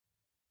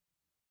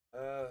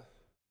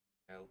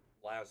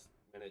last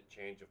minute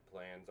change of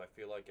plans. I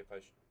feel like if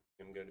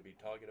am going to be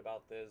talking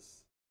about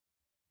this,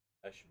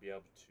 I should be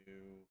able to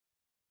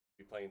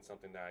be playing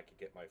something that I could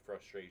get my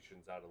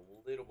frustrations out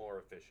a little more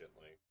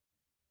efficiently.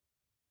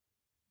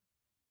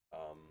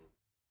 Um,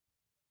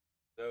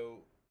 so,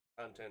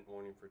 content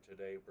warning for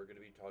today, we're going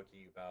to be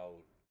talking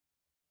about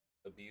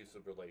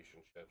abusive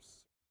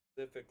relationships,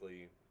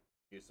 specifically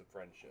abusive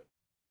friendship.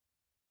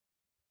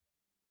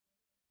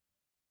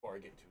 Before I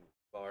get too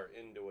far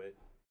into it,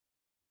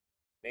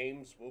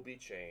 names will be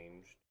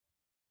changed.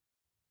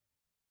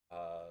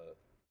 Uh,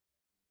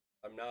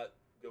 I'm not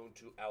going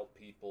to out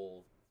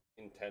people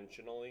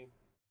intentionally,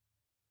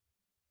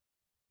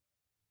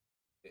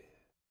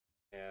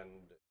 and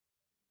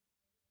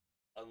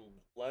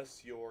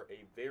unless you're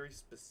a very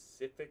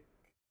specific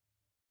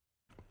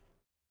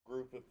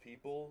group of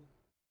people,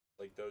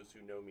 like those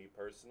who know me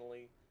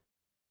personally,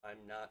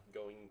 I'm not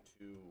going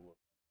to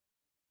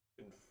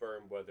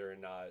confirm whether or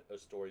not a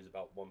story is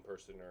about one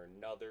person or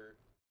another.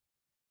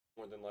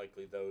 More than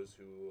likely, those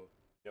who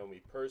know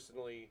me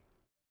personally,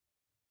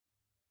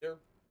 they're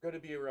going to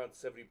be around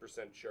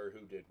 70% sure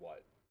who did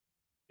what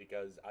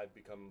because I've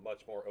become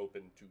much more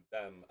open to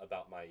them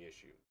about my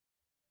issue.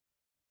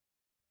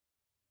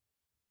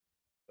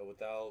 So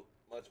without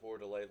much more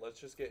delay, let's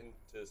just get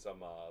into some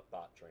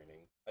bot training.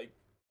 I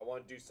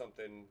want to do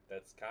something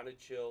that's kind of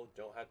chill,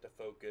 don't have to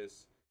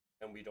focus,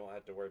 and we don't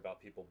have to worry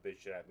about people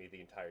bitching at me the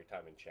entire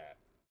time in chat.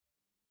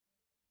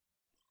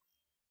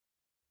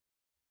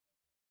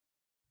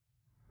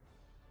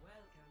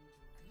 Welcome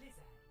to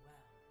Blizzard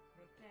World.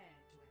 Prepare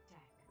to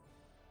attack.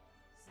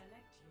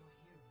 Select your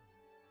hero.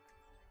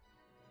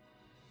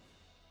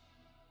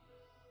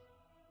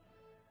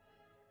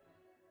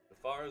 As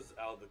far as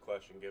out of the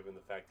question, given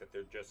the fact that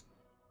they're just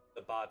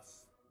the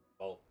bots,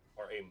 well,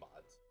 are aim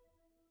bots.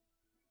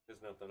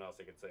 There's nothing else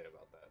I can say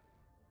about that.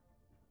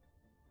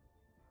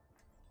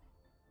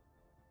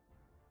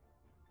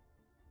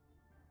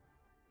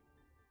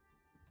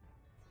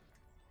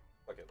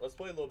 Okay, let's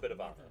play a little bit of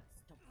Anna. Never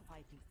stop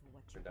fighting for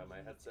what you Turn down my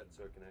believe headset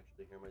so I can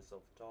actually hear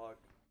myself talk.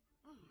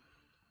 in.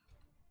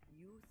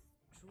 Youth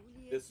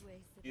truly is This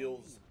wasted on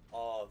feels me.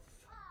 off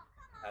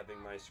having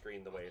my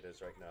screen the way it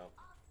is right now.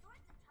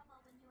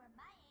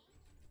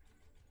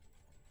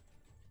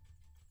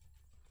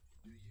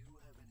 Do you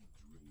have any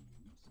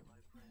dreams, my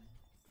friend?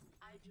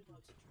 I do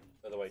not dream.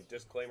 By the way,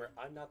 disclaimer,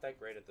 I'm not that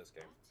great at this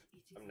game. But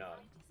it is I'm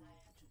not. my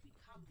desire to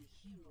become the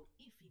hero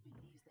if he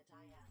believes that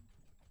I am.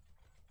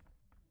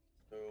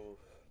 So,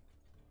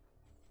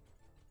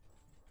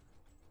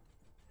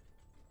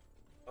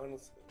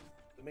 honestly,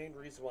 the main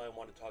reason why I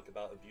want to talk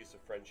about abusive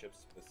friendships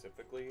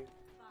specifically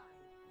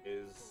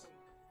is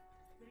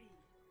 5, 4, 3,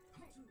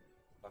 2,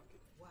 fuck it,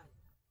 1.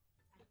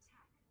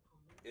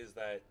 Attack. is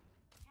that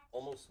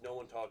almost no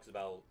one talks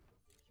about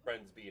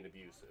friends being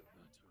abusive,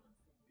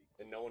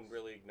 and no one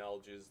really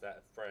acknowledges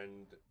that a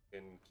friend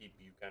can keep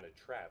you kind of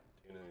trapped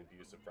in an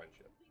abusive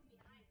friendship.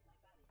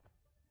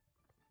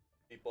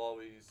 People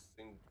always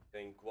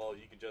think, well,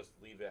 you could just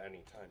leave at any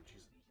time.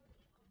 Jesus,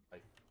 I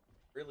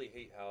really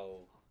hate how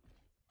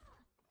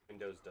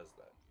Windows does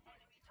that.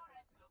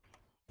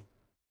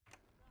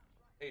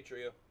 Hey,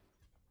 Trio.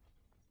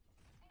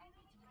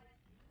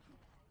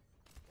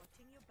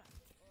 Watching your back.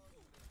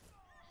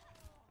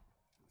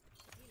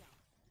 Heal out.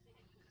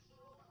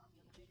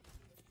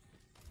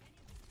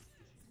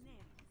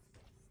 Snare.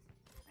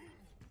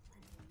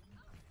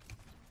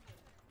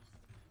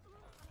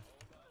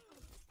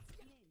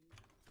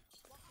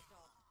 Walk it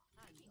off.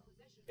 Hands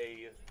off.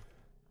 Hey,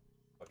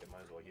 fuck it,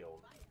 might as well heal.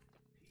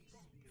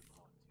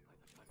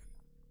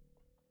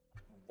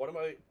 One of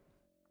my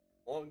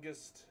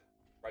longest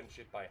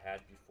friendship I had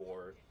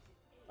before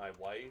my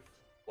wife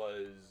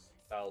was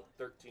about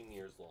 13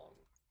 years long.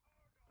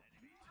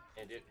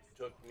 And it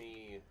took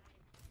me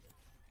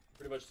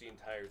pretty much the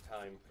entire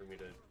time for me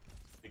to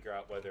figure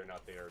out whether or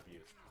not they are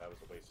abused. That was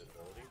a wasted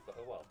ability, but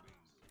oh well.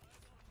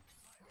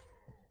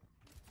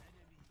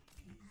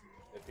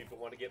 If people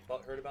want to get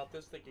butthurt about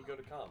this, they can go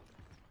to comp.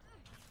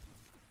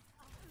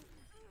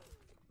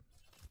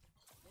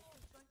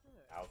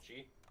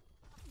 Ouchie.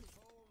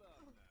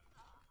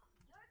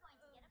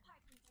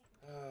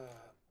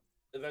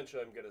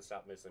 Eventually I'm gonna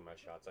stop missing my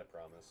shots, I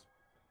promise.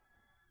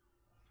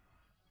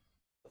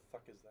 The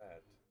fuck is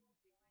that?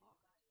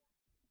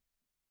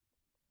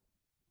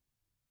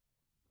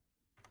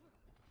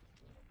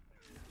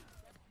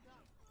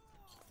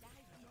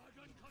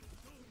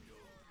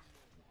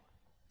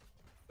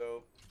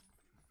 So,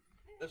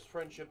 this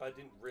friendship I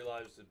didn't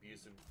realize was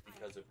abusive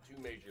because of two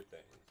major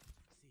things.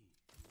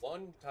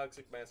 One,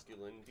 toxic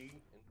masculinity,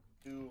 and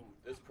two,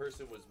 this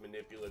person was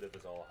manipulative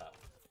as all hell.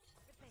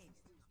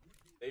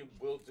 They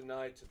will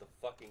deny to the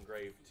fucking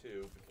grave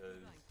too,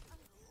 because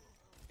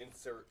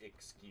insert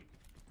excuse.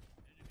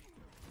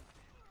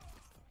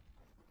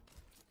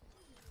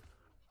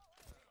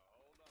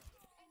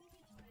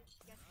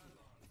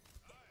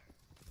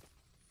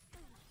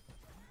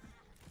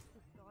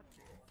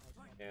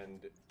 And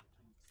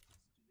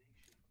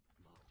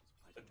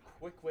a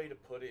quick way to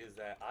put it is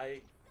that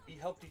we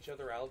helped each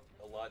other out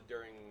a lot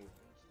during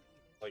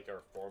like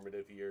our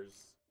formative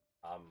years,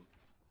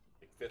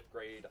 like 5th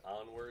grade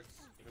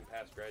onwards, even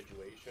past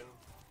graduation.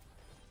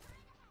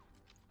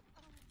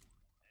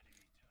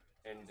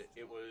 And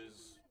it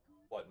was,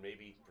 what,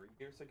 maybe 3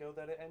 years ago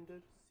that it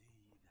ended?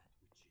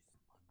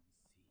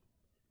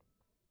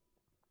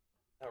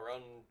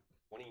 Around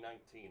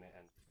 2019 it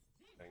ended,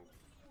 I think.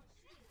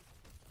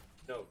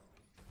 No,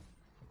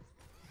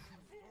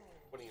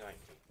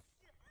 2019.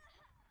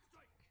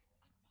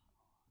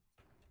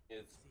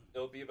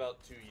 It'll be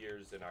about 2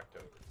 years in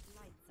October.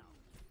 Lights out.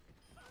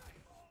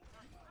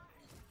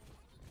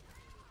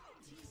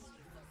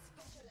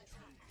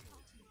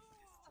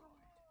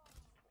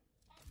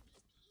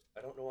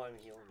 I don't know why I'm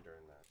healing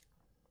during that.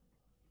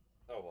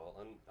 Oh well,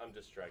 I'm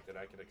distracted.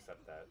 I can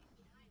accept that.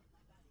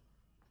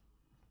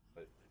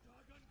 But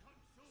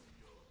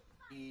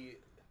he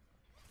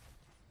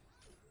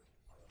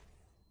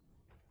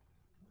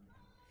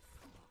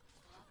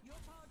You're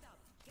powered up.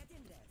 Get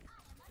in there.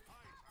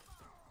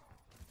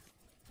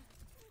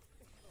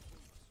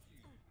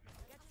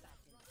 Get back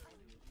in.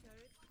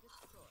 Turret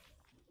destroyed.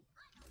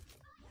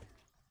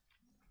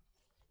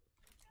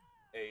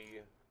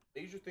 a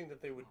major thing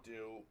that they would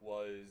do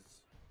was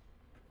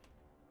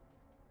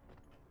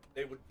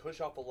they would push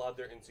off a lot of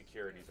their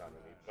insecurities onto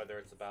me, whether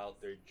it's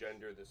about their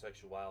gender, their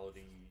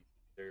sexuality,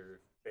 their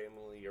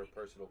family or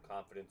personal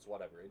confidence,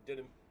 whatever. It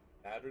didn't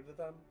matter to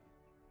them.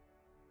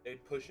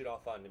 They'd push it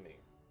off onto me.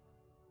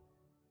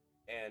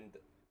 And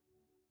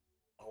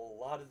a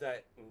lot of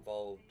that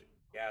involved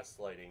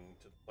gaslighting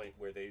to the point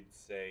where they'd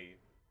say,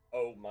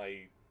 oh,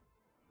 my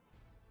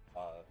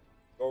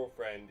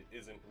girlfriend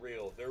isn't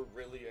real. They're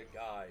really a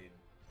guy.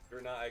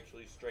 They're not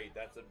actually straight.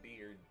 That's a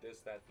beard. This,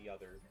 that, the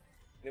other.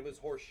 And it was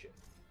horseshit.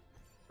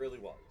 It really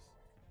was.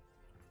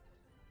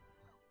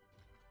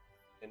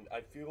 And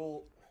I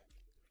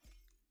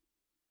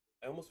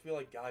almost feel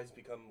like guys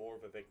become more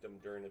of a victim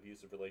during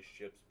abusive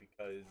relationships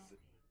because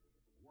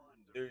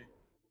they're...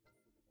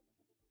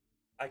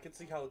 I can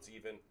see how it's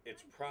even.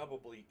 It's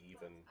probably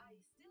even. I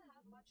still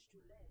have much to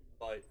learn.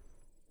 But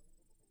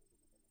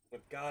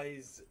with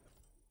guys,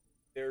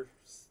 a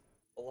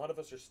lot of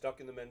us are stuck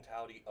in the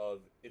mentality of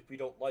if we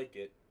don't like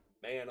it,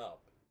 man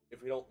up.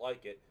 If we don't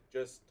like it,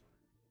 just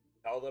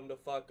tell them to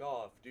fuck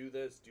off, do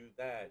this, do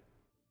that.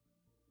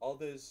 All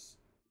this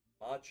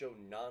macho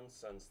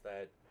nonsense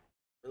that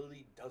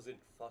really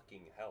doesn't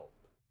fucking help.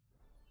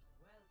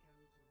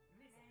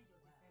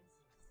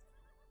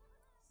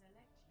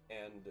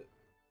 And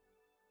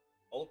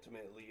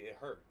ultimately, it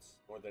hurts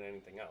more than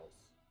anything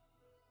else.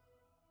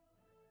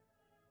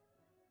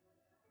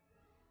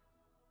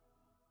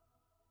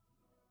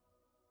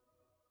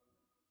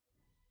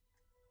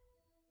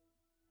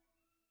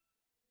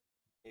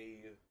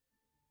 We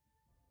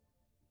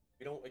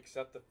don't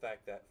accept the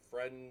fact that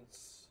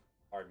friends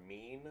are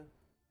mean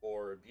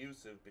or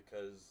abusive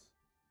because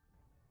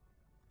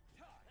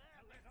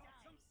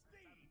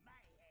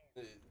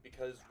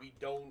we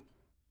don't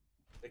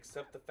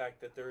accept the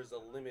fact that there is a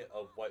limit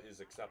of what is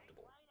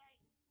acceptable.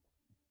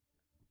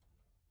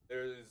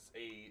 There's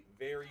a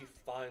very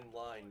fine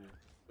line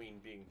between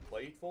being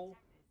playful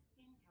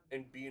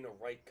and being a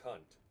right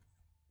cunt.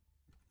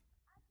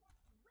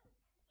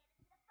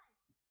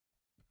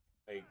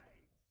 Like,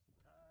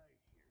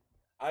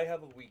 I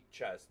have a weak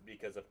chest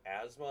because of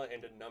asthma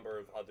and a number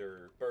of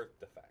other birth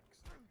defects.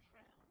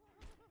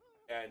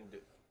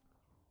 And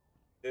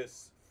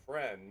this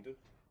friend,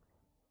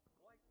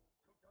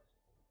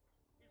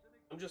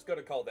 I'm just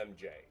gonna call them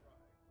Jay.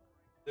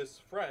 This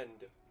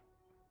friend,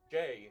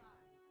 Jay,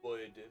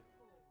 would,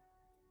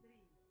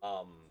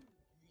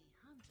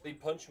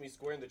 they'd punch me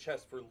square in the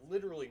chest for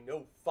literally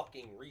no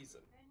fucking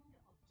reason.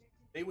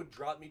 They would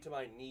drop me to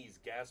my knees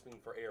gasping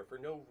for air for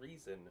no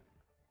reason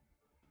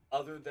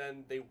other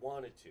than they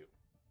wanted to.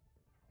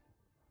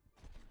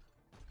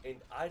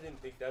 And I didn't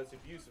think that was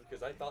abusive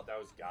because I thought that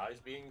was guys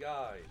being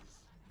guys.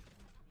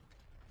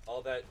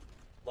 All that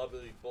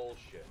lovely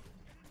bullshit.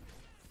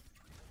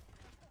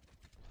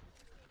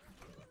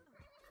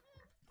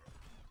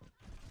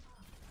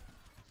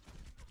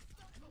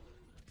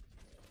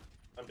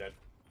 I'm dead.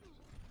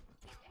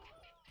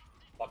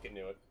 Fucking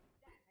knew it.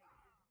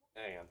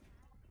 Hang on.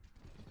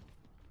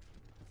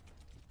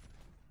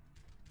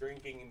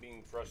 Drinking and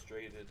being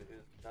frustrated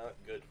is not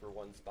good for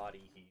one's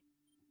body heat.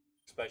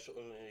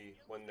 Especially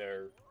when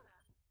they're,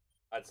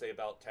 I'd say,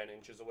 about 10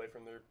 inches away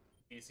from their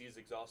PC's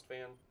exhaust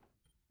fan.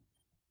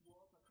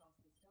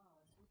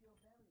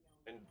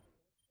 And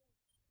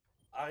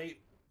I,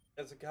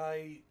 as a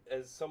guy,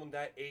 as someone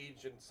that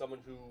age and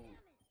someone who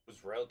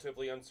was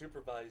relatively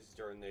unsupervised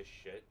during this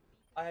shit,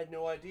 I had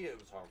no idea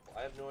it was harmful.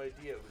 I had no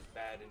idea it was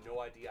bad and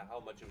no idea how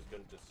much it was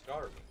going to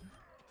scar me.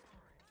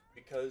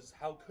 Because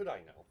how could I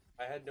know?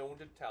 I had no one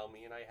to tell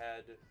me, and I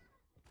had...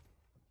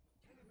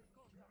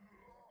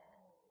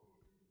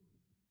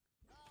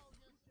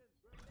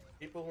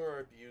 People who are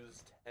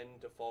abused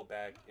tend to fall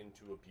back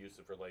into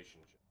abusive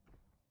relationships.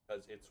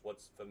 Because it's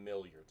what's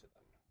familiar to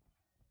them.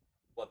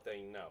 What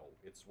they know.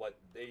 It's what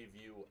they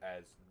view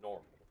as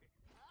normal.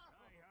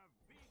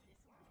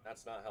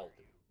 That's not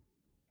healthy.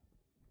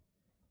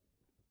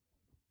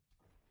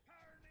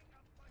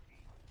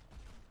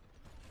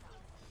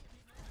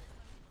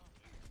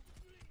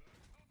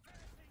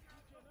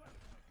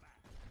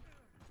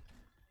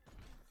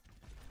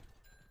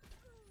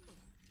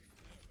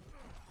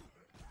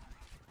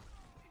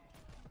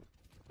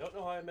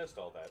 Don't know how I missed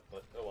all that,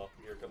 but oh well,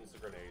 here comes the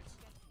grenades.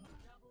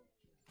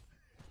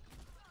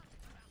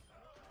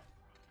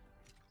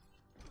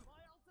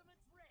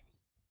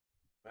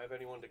 Do I have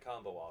anyone to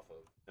combo off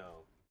of?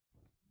 No.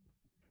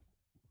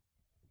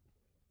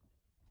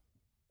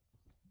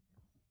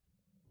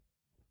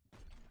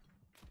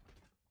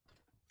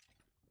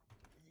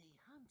 The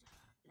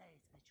hunter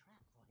lays a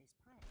trap for his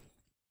prey.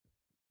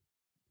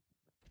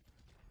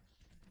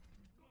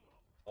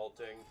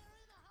 Ulting.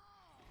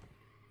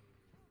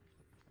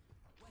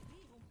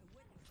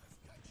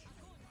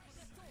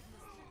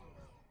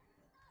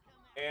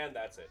 And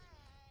that's it.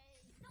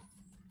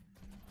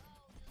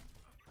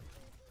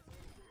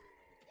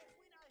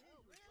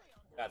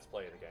 That's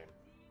play of the game.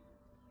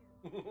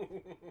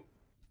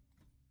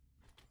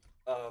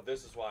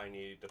 This is why I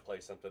needed to play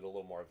something a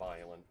little more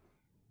violent.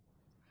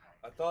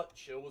 I thought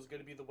chill was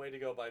going to be the way to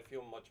go, but I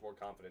feel much more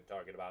confident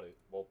talking about it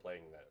while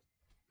playing this.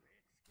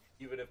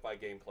 Even if my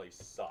gameplay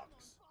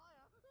sucks.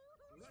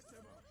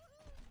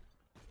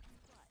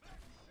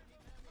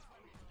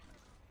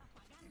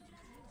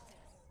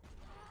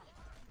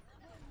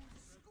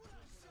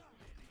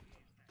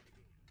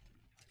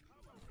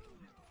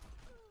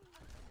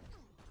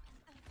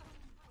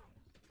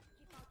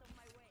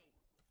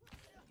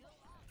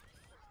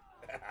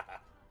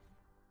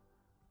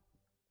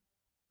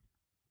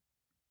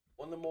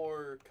 One of the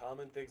more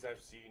common things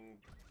I've seen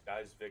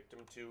guys victim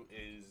to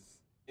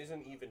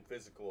isn't even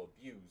physical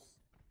abuse,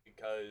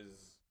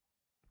 because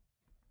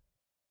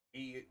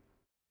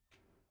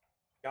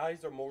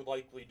guys are more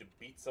likely to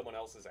beat someone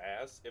else's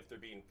ass if they're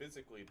being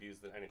physically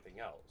abused than anything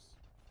else.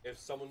 If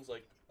someone's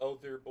like, oh,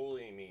 they're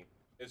bullying me,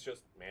 it's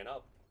just, man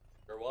up,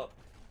 grow up.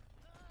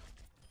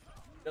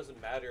 It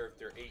doesn't matter if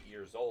they're 8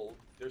 years old,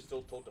 they're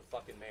still told to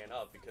fucking man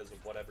up because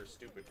of whatever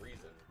stupid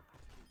reason.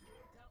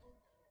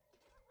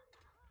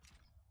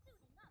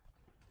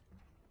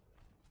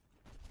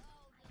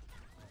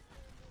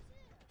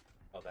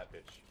 Oh, that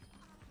bitch.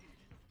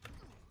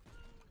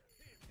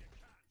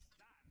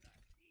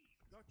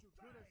 Got you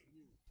good as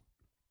new.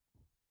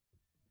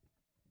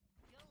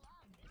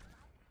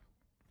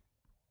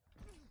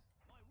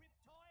 My rip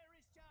tire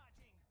is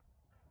charging.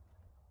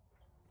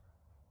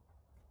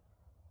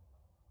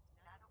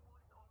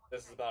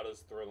 This is about as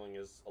thrilling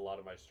as a lot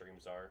of my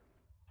streams are.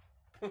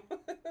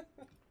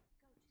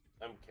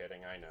 I'm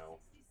kidding, I know.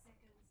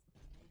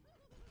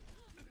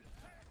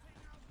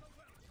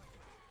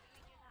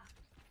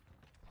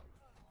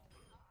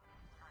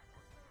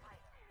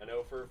 I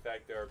know for a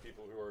fact there are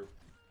people who are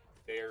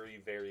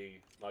very,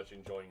 very much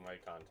enjoying my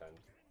content.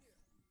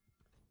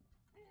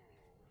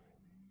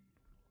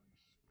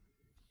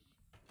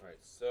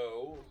 Alright,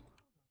 so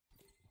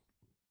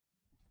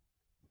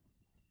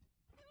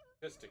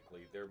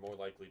statistically, they're more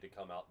likely to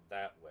come out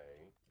that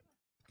way.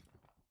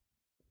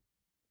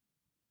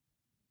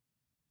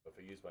 If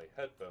I use my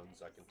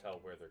headphones, I can tell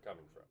where they're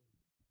coming from.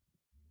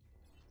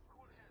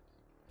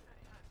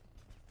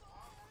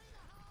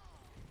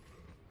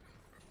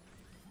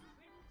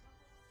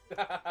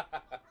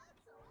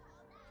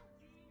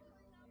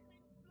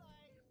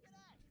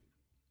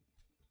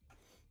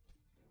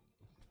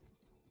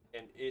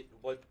 And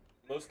what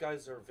most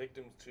guys are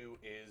victims to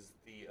is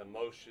the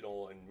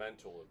emotional and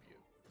mental abuse,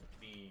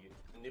 the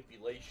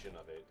manipulation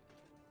of it,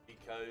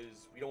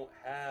 because we don't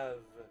have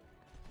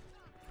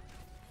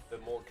the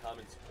more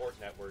common support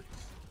networks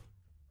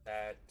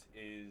that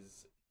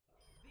is,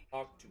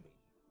 talk to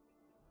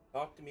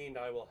me and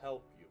I will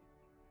help you.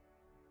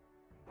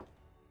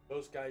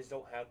 Most guys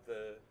don't have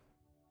the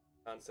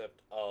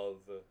concept of,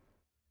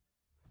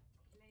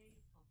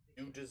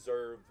 you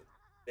deserve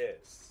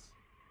this.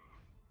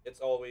 It's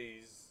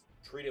always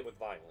treated with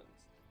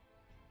violence.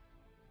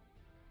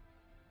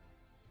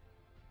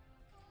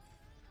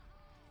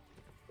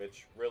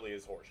 Which really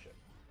is horseshit,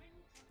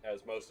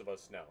 as most of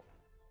us know.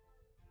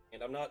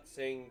 And I'm not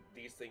saying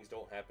these things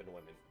don't happen to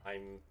women.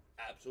 I'm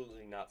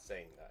absolutely not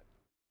saying that.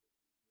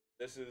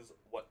 This is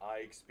what I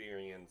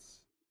experience.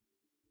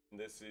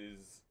 This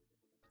is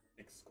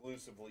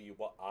exclusively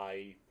what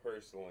I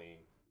personally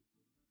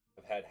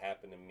have had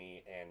happen to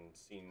me and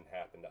seen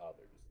happen to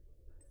others.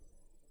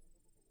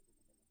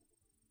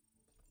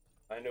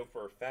 I know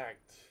for a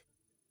fact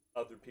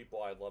other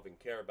people I love and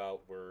care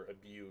about were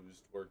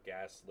abused, were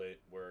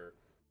gaslit, were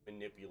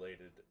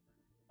manipulated.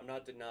 I'm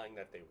not denying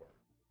that they were.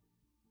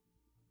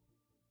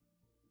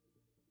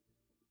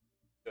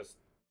 Just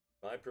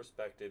my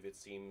perspective, it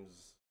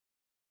seems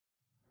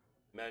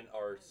men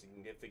are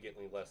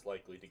significantly less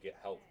likely to get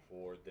help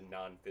for the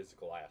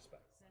non-physical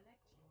aspect.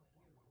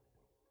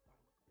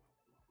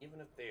 Even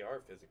if they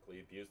are physically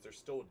abused, there's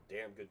still a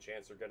damn good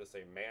chance they're gonna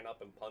say man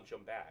up and punch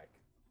them back.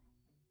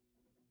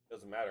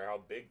 Doesn't matter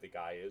how big the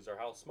guy is or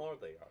how small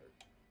they are.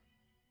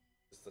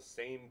 It's the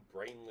same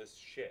brainless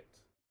shit.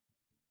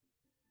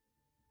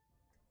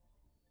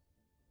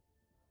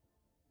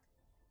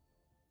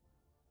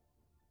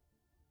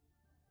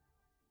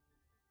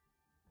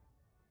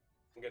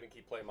 I'm gonna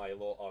keep playing my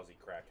little Aussie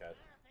crackhead.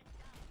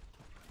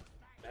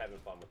 I'm having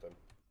fun with him.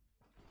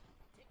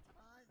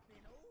 I've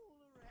been all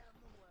around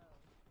the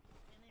world,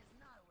 and there's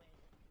nowhere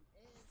that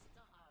compares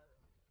to home.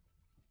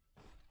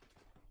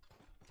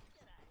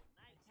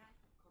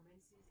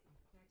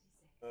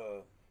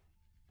 Uh,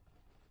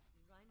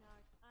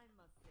 Reinhardt, I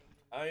must say you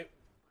I look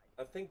satisfied.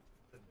 I think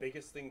the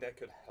biggest thing that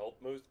could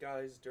help most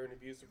guys during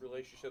abusive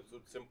relationships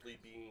would simply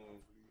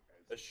being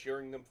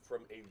assuring them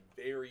from a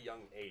very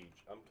young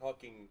age. I'm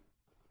talking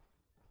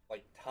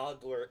like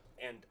toddler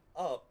and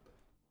up.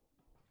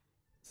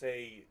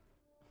 Say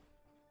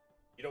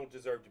you don't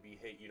deserve to be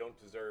hit. You don't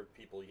deserve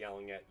people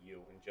yelling at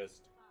you, and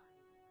just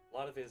a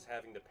lot of it is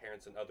having the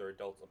parents and other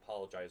adults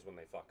apologize when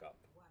they fuck up.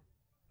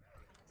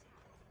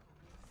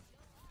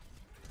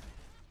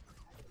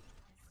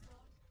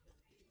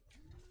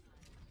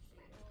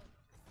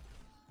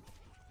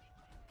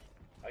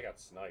 I got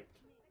sniped.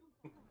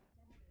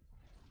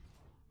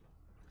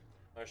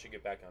 I should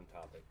get back on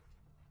topic.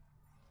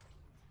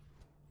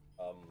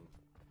 Um,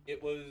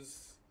 it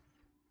was.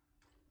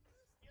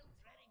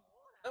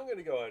 I'm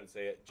gonna go ahead and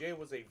say it. Jay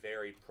was a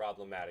very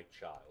problematic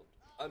child.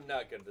 I'm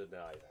not gonna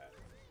deny that.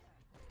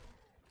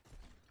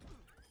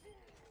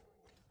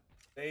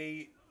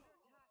 They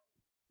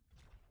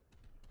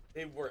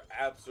they were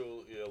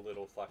absolutely a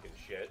little fucking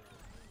shit.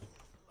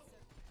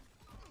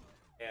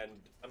 And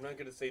I'm not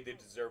gonna say they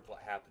deserve what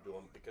happened to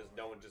them because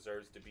no one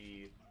deserves to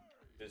be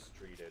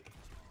mistreated.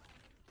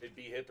 It'd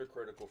be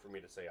hypocritical for me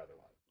to say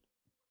otherwise.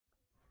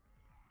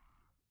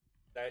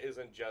 That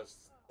isn't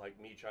just like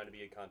me trying to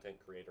be a content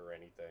creator or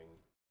anything.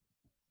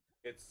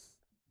 It's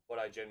what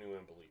I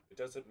genuinely believe. It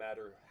doesn't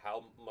matter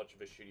how much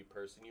of a shitty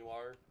person you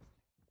are.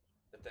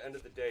 At the end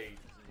of the day,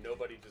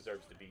 nobody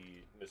deserves to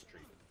be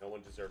mistreated. No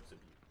one deserves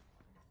abuse.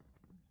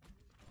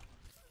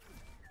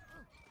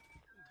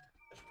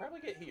 I should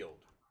probably get healed.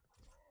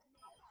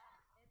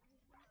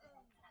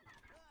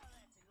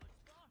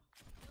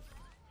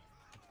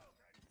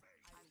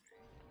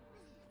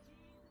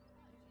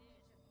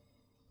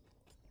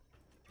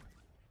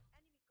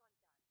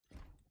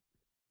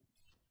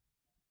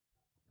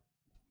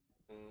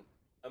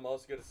 I'm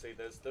also going to say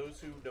this.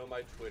 Those who know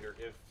my Twitter,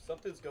 if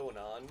something's going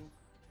on,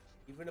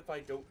 even if I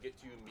don't get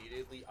to you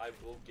immediately, I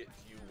will get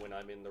to you when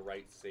I'm in the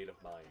right state of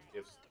mind,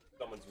 if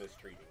someone's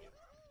mistreating you.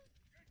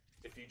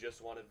 If you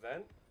just want to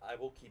vent, I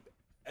will keep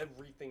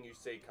everything you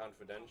say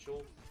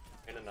confidential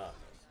and anonymous.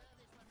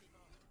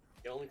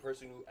 The only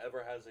person who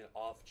ever has an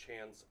off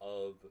chance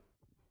of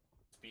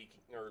speaking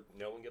or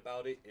knowing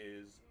about it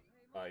is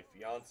my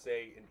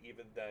fiance, and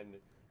even then,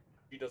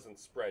 she doesn't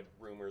spread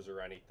rumors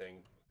or anything.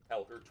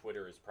 Hell, her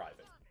Twitter is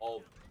private. All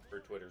of her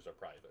Twitters are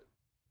private.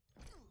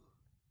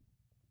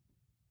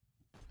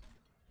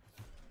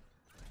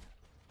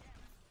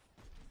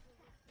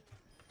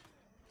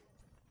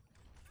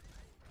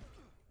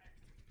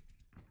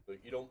 But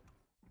you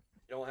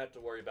don't have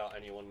to worry about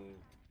anyone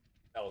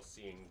else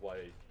seeing what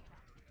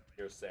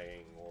you're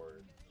saying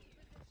or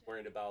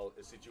worrying about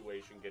a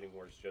situation getting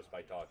worse just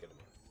by talking to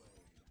me.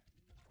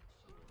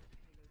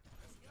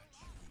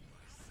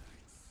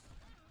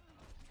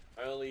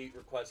 My only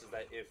request is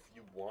that if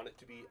you want it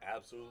to be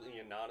absolutely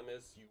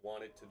anonymous, you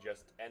want it to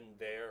just end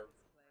there,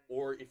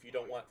 or if you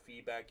don't want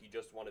feedback, you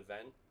just want to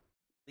vent,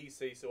 please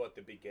say so at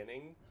the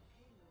beginning.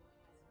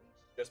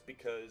 Just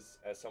because,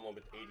 as someone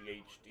with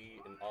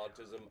ADHD and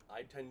autism,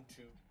 I tend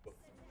to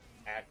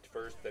act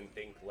first, then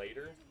think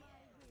later.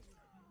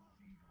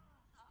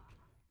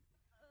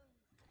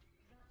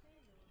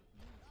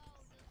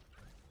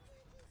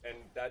 And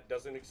that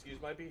doesn't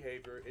excuse my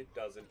behavior. It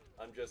doesn't.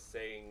 I'm just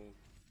saying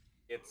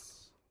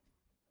it's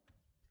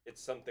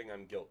it's something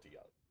I'm guilty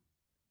of.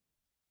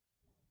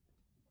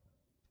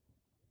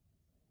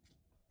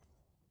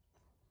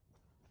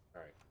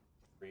 All right,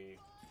 3,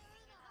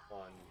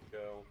 1,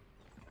 go.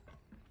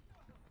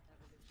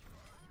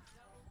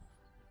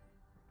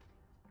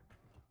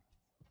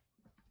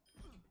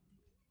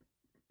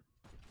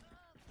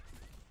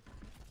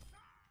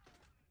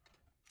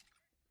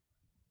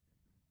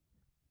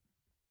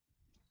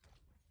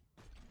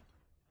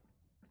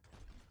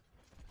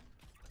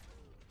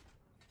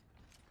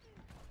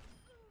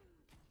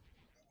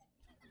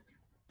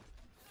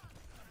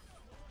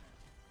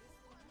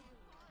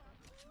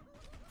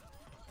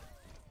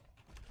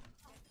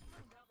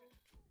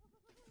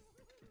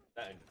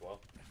 That ended well.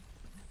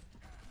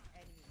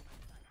 Enemy in my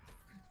sight.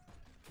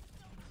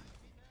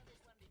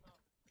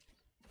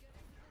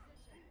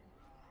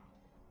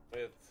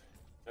 With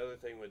another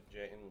thing with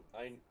Jay,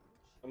 and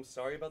I'm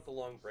sorry about the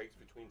long breaks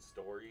between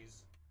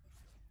stories.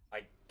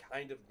 I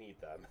kind of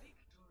need them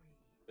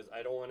because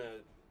I don't want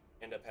to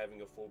end up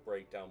having a full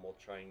breakdown while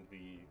trying to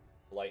be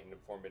light and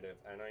informative.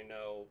 And I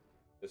know,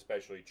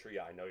 especially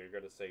Tria, I know you're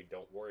gonna say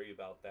don't worry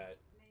about that.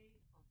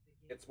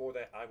 It's more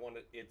that I want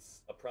to.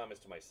 It's a promise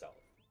to myself.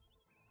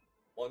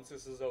 Once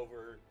this is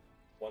over,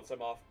 once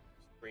I'm off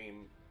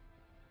stream,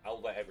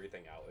 I'll let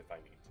everything out if I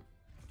need to.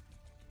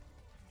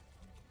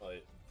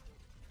 But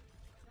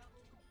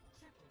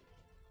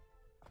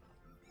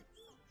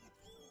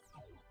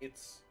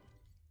it's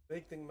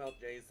big thing about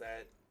Jay is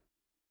that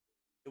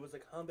it was a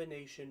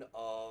combination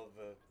of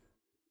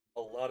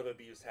a lot of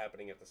abuse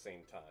happening at the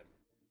same time.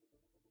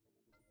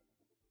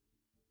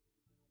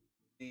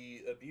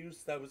 The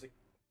abuse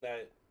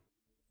that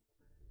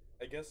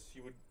I guess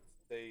you would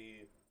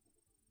say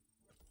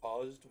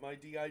caused my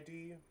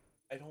DID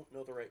I don't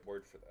know the right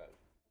word for that,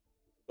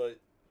 but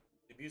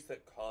the abuse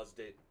that caused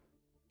it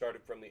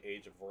started from the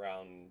age of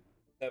around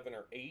 7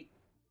 or 8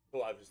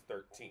 till I was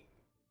 13.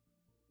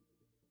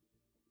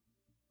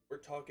 We're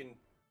talking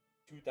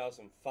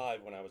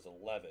 2005 when I was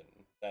 11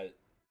 that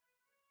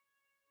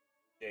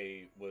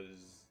Jay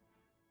was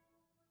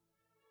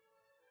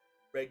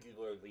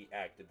regularly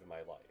active in my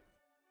life.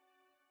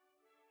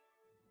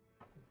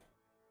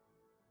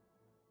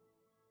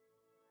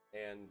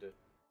 And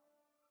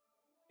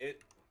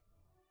it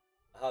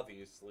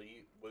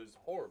obviously was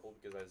horrible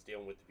because I was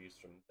dealing with abuse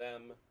from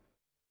them,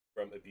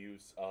 from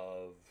abuse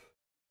of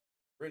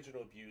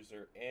original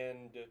abuser,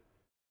 and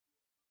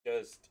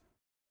just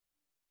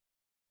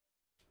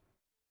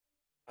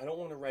I don't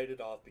want to write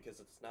it off because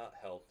it's not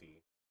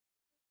healthy.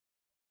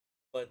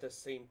 But at the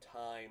same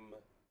time,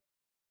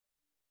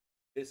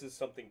 this is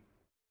something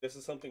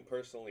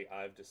personally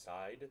I've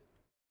decided.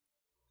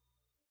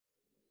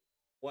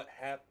 What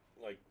hap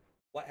like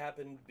what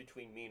happened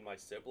between me and my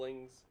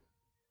siblings,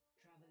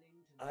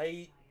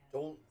 I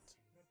don't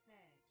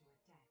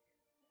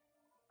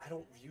I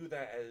don't view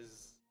that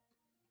as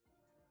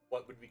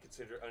what would be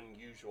considered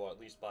unusual, at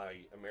least by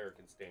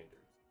American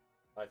standards.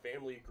 My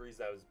family agrees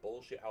that was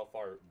bullshit how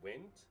far it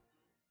went,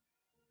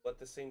 but at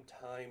the same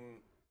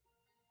time,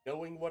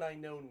 knowing what I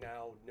know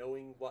now,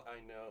 knowing what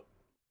I know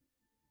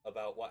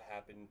about what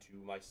happened to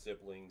my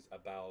siblings,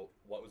 about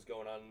what was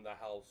going on in the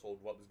household,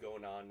 what was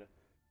going on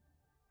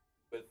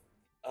with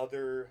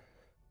other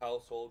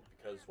household,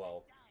 because,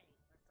 well,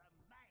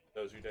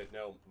 those who didn't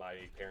know, my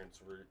parents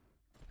were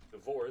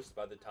divorced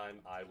by the time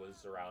I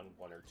was around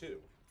 1 or 2.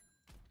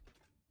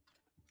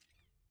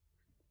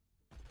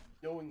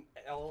 Knowing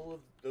all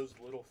of those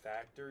little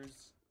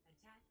factors,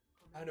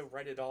 kind of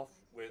write it off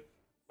with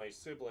my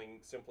sibling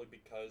simply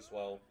because,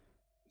 well,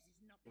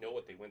 you know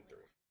what they went through.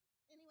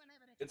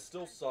 It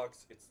still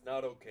sucks. It's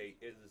not okay.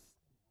 It is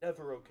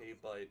never okay,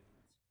 but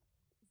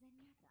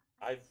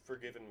I've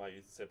forgiven my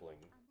sibling.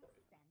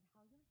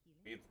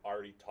 We've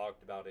already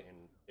talked about it, and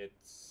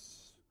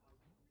it's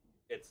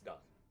done.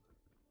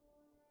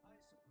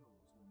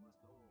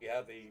 We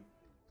have a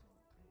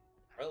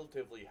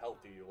relatively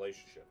healthy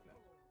relationship now.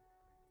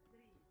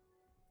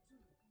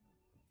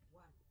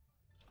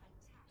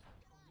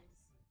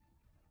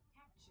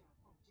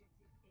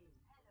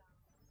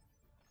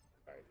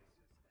 All right,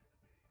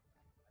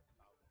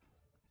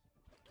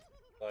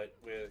 but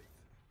with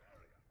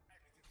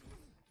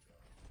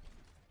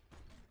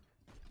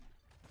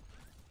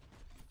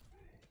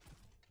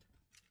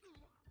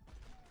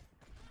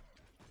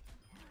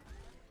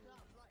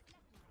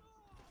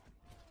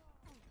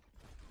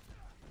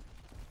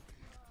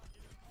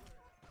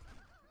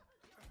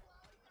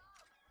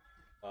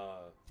uh,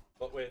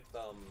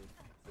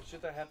 the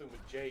shit that happened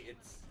with Jay,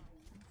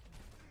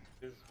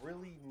 there's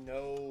really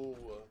no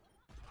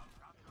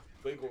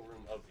wiggle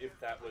room of if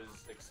that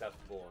was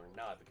acceptable or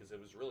not because it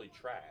was really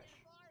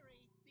trash.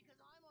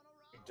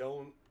 You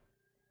don't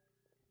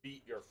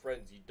beat your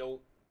friends. You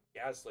don't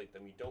gaslight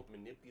them. You don't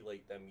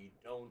manipulate them. You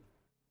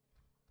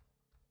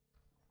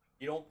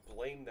don't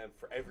blame them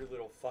for every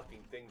little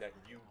fucking thing that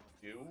you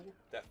do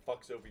that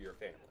fucks over your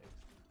family.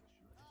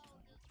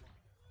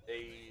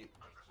 They,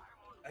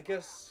 I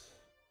guess,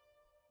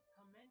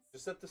 to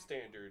set the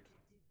standard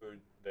for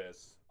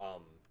this,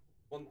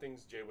 one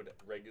things Jay would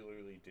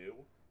regularly do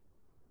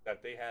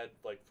that they had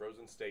like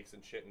frozen steaks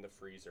and shit in the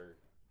freezer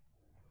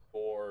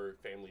for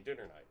family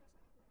dinner nights,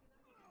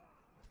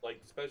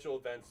 like special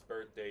events,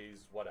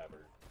 birthdays,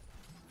 whatever.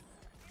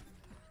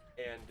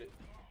 And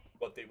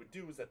what they would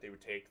do is that they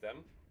would take them,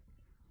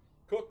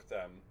 cook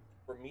them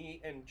for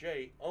me and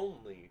Jay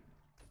only,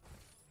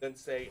 then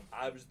say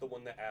I was the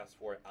one that asked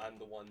for it. I'm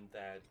the one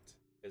that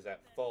is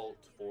at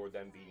fault for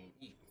them being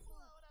eaten,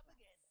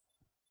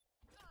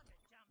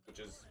 which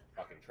is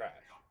fucking trash.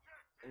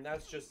 And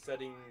that's just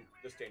setting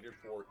the standard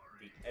for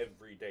the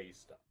everyday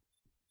stuff.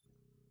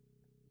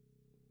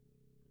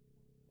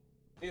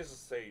 Needless to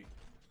say,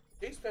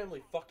 Jay's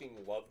family fucking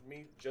loved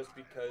me just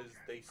because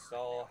they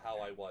saw how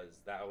I was.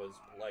 That I was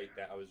polite,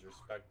 that I was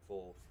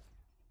respectful,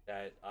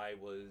 that I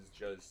was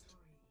just.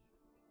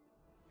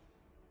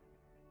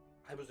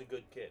 I was a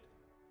good kid.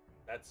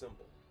 That's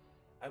simple.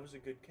 I was a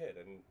good kid,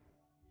 and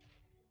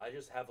I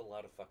just have a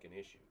lot of fucking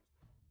issues.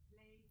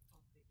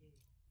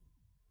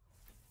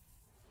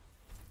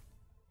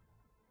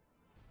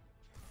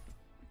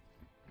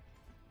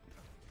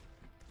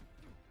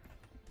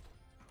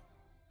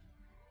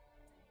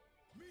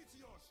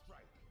 Meteor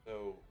strike.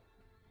 So,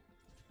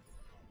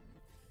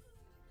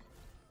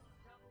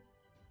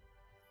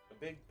 a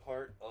big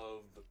part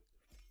of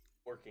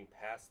working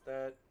past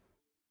that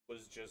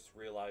was just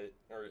realize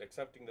or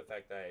accepting the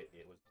fact that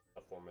it was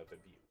a form of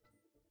abuse.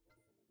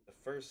 The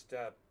first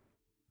step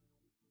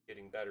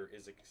getting better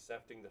is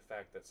accepting the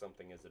fact that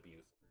something is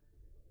abuse,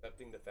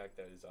 accepting the fact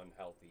that it is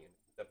unhealthy, and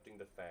accepting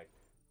the fact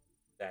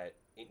that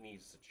it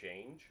needs to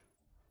change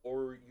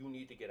or you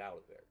need to get out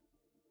of there.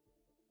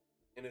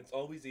 And it's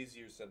always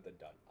easier said than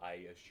done.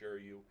 I assure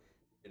you,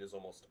 it is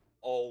almost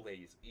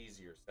always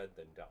easier said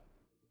than done.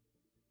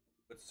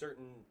 With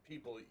certain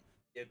people,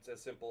 it's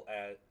as simple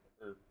as,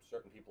 or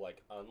certain people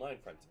like online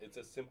friends, it's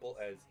as simple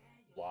as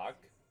block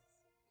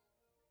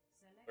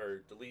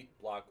or delete,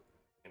 block,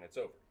 and it's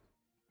over.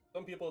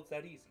 Some people it's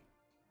that easy.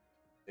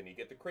 Then you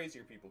get the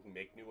crazier people who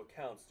make new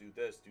accounts, do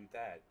this, do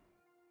that.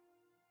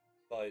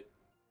 But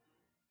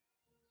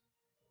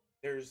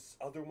there's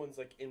other ones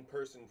like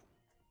in-person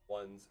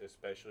ones,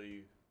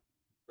 especially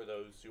for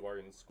those who are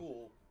in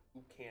school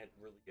who can't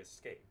really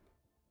escape.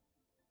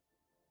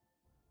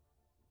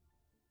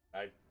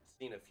 I've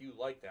seen a few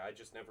like that. I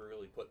just never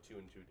really put two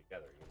and two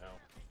together, you know?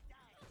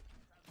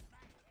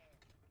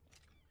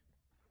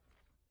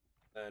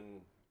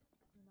 And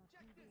Do not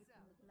deviate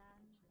from the plan.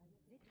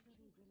 Victory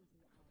will be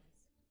ours.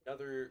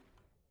 another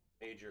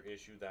major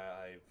issue that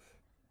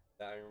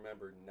I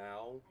remember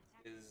now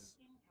is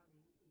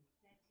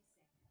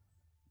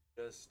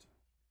just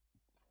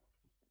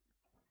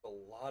a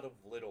lot of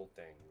little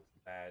things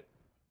that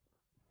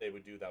they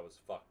would do that was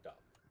fucked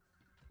up.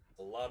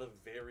 A lot of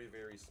very,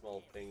 very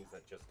small things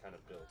that just kind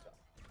of built up.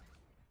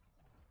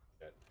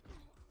 Shit.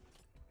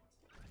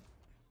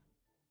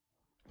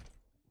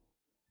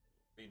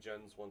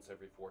 Regens once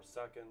every 4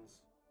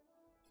 seconds.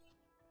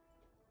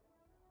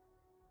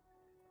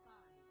 5,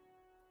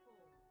 4,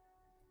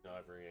 No,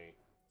 every 8.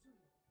 2,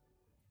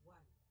 1.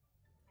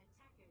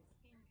 Attackers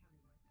incoming.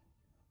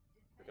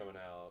 They're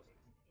coming out.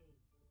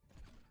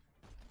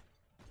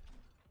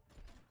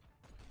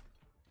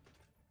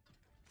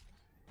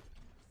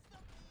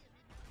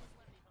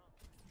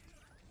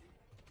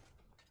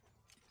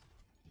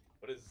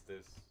 What is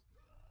this?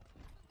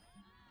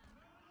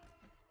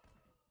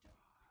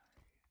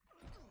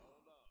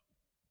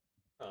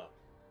 Huh.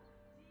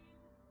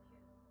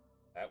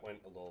 That went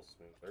a little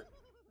smoother.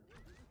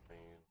 And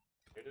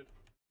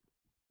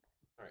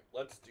alright,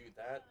 let's do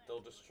that.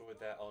 They'll destroy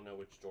that. I'll know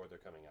which door they're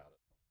coming out of.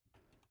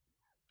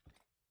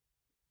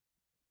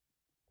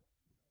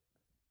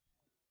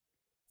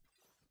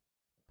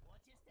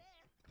 Watch your step.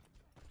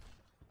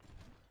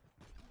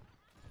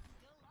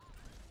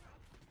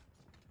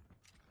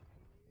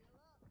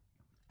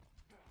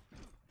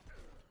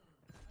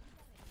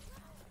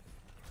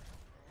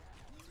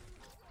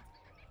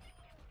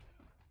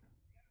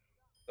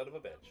 Son of a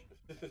bitch.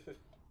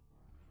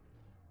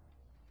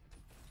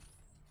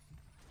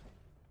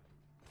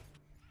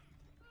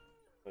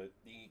 But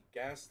the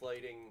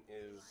gaslighting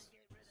is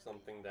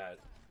something that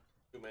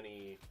too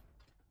many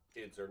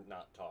kids are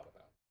not taught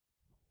about.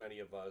 Many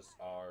of us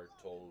are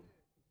told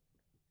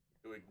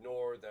to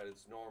ignore that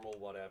it's normal,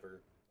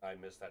 whatever. I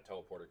miss that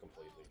teleporter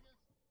completely.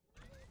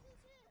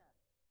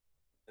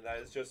 And that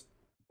is just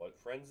what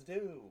friends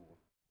do.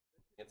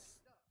 It's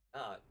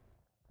not.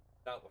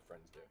 Not what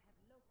friends do.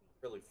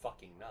 Really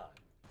fucking not.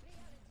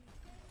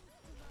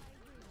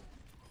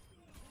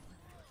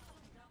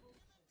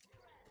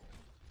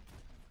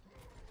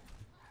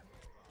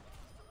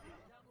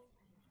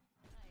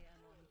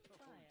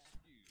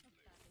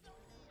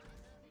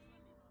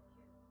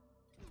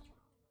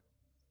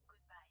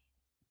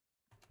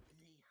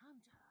 The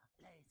hunter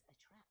lays a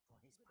trap for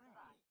his prey.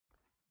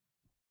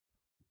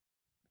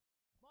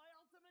 My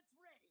ultimate's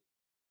ready.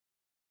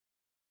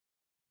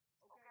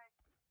 Okay.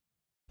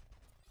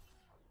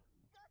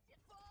 Gotcha!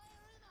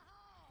 Fire in the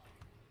hole!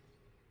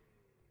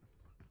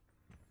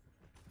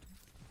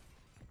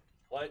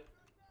 What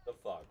the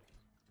fuck?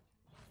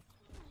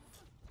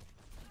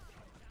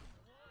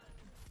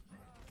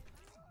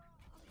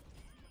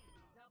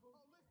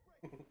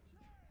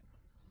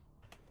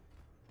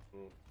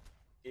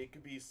 It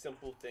could be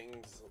simple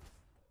things.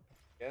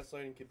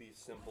 Gaslighting could be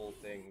simple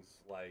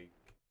things like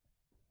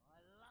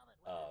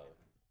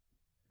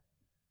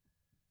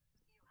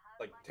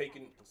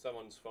taking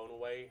someone's phone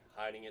away,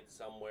 hiding it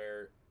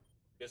somewhere,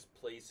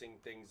 misplacing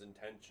things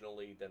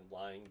intentionally, then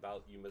lying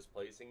about you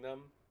misplacing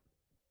them.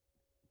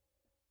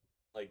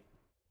 Like,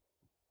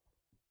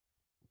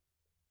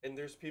 and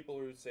there's people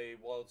who say,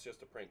 well, it's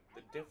just a prank.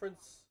 The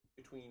difference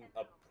between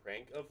a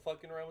prank of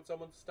fucking around with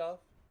someone's stuff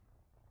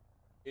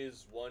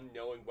is one,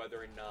 knowing whether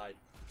or not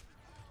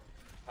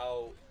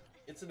how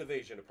it's an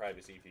invasion of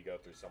privacy if you go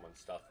through someone's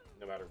stuff,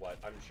 no matter what.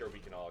 I'm sure we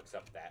can all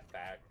accept that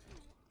fact.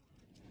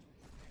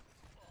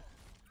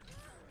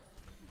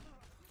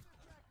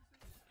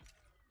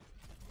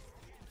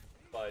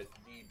 But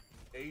the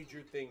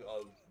major thing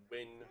of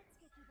when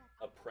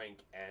a prank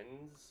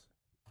ends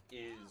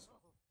is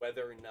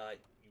whether or not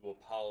you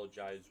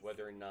apologize,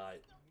 whether or not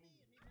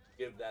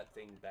give that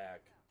thing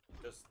back.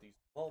 Just these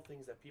small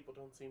things that people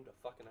don't seem to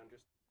fucking understand.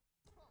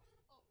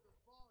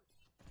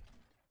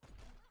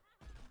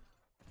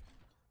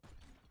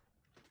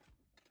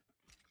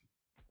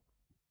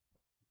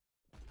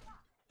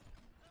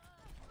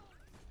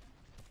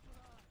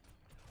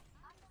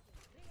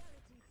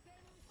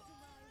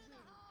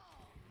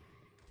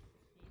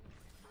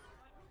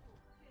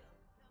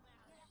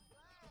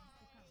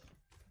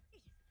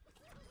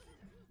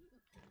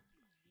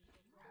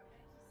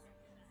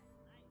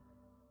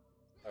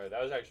 Alright,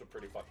 that was actually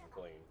pretty fucking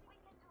clean.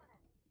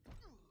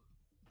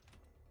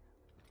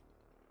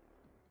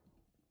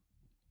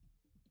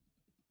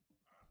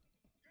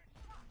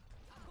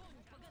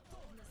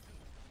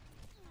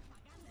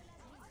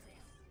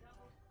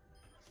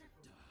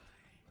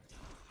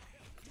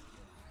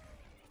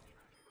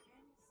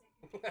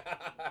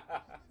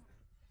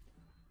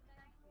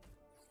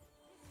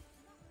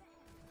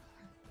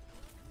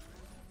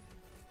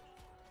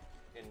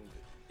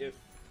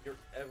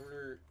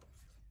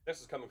 this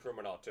is coming from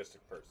an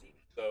autistic person,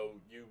 so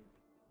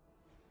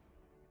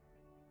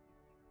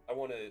I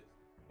want to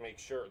make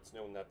sure it's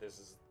known that this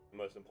is the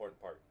most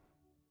important part.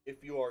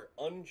 If you are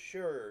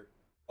unsure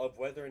of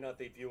whether or not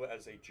they view it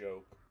as a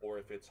joke or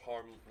if it's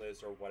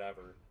harmless or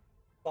whatever,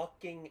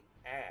 fucking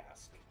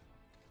ask.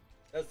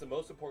 That's the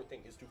most important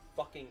thing, is to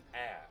fucking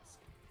ask.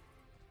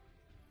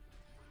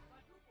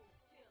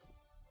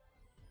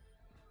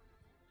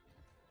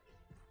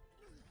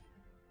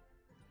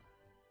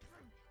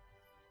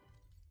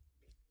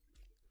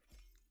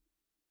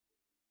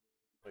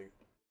 Like,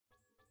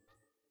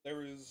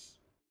 there is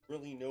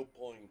really no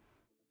point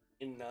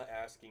in not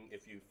asking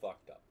if you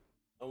fucked up.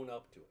 Own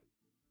up to it.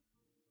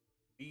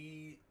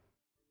 Be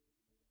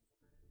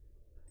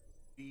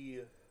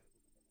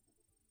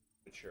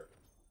mature.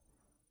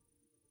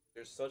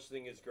 There's such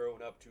thing as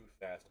growing up too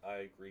fast, I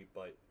agree,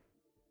 but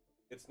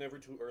it's never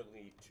too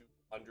early to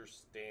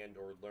understand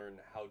or learn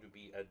how to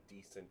be a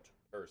decent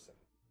person.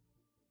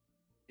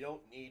 You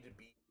don't need to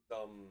be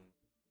some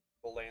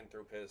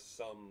philanthropist,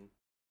 some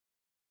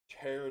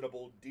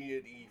charitable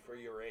deity for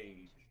your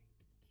age.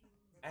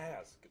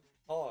 Ask,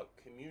 talk,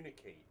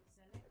 communicate.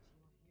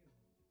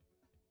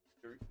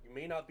 You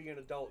may not be an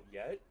adult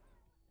yet,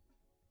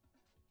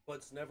 but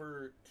it's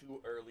never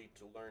too early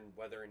to learn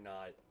whether or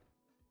not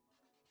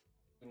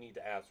you need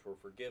to ask for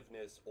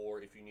forgiveness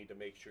or if you need to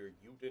make sure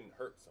you didn't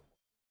hurt someone.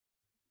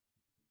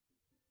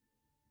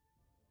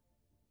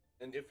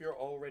 And if you're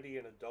already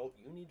an adult,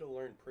 you need to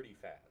learn pretty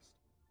fast.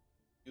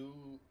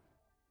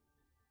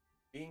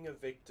 Being a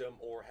victim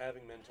or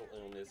having mental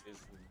illness is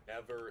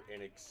never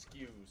an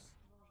excuse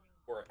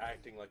for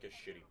acting like a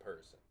shitty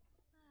person.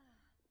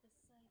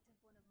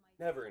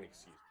 Never an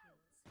excuse.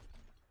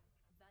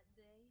 That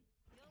day,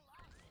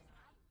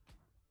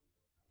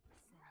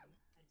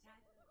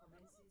 Attack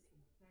commences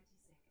in 30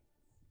 seconds.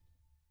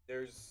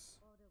 There's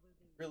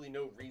really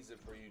no reason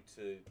for you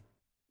to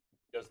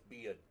just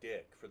be a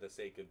dick for the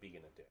sake of being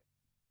a dick.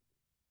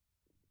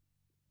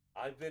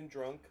 I've been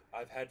drunk,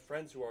 I've had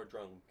friends who are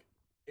drunk,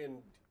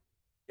 and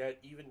yet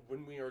even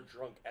when we are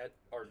drunk at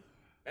our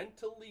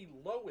mentally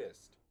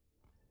lowest,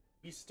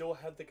 we still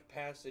have the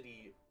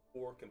capacity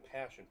for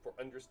compassion, for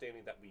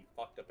understanding that we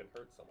fucked up and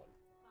hurt someone.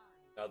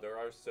 Now, there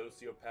are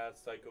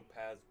sociopaths,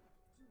 psychopaths,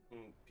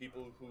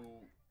 people who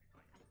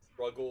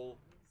struggle,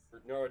 or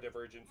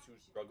neurodivergents who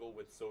struggle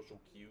with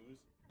social cues,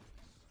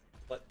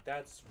 but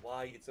that's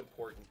why it's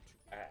important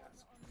to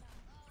ask.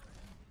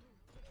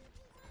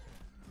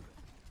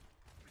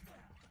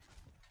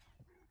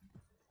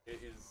 It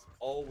is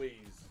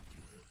always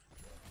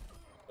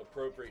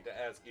appropriate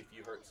to ask if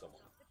you hurt someone.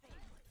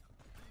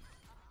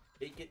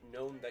 Make it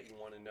known that you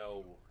want to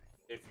know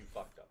if you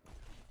fucked up.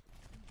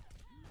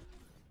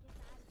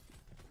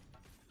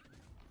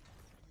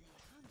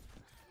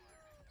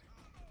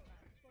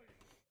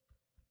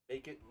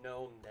 Make it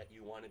known that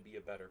you want to be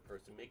a better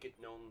person. Make it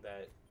known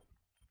that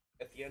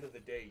at the end of the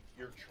day,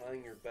 you're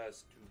trying your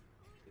best to,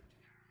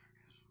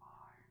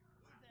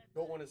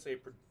 don't want to say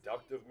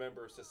productive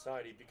member of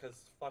society,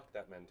 because fuck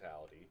that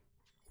mentality.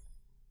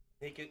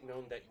 Make it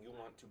known that you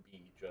want to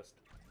be just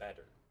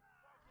better.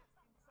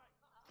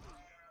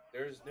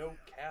 There's no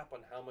cap on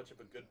how much of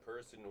a good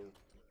person you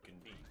can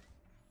be.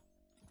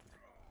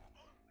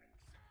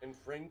 And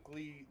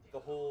frankly, the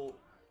whole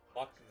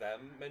fuck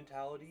them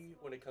mentality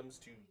when it comes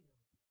to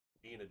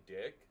being a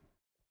dick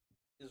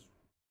is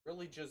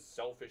really just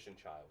selfish and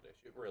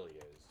childish. It really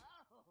is.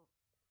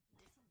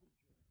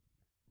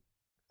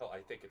 Hell, I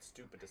think it's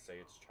stupid to say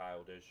it's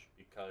childish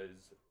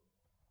because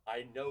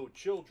I know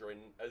children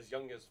as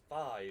young as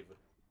 5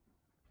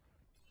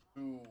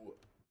 who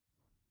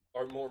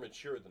are more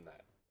mature than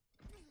that.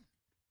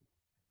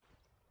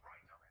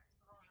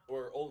 Who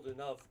are old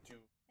enough to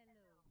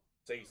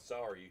say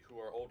sorry, who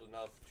are old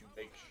enough to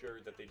make sure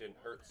that they didn't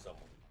hurt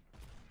someone.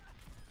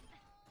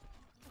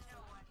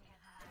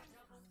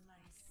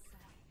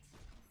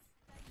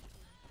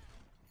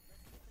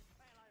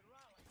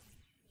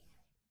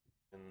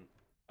 And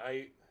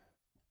I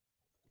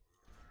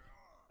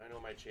know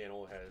my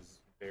channel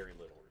has very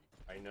little reach.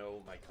 I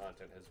know my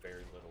content has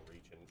very little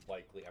reach, and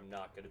likely I'm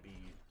not going to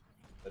be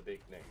a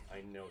big name.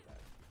 I know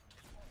that.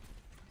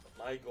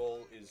 But my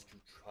goal is to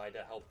try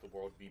to help the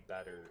world be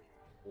better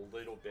a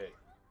little bit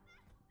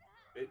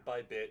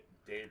by bit,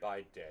 day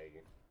by day,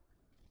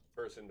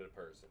 person to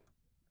person.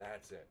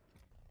 That's it.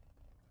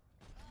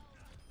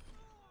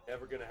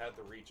 Never gonna have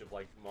the reach of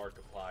like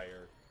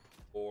Markiplier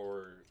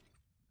or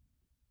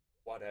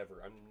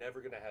whatever. I'm never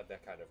gonna have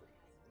that kind of reach.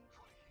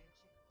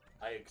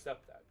 I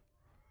accept that.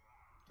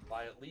 But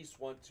I at least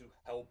want to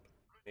help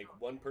make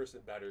one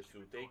person better so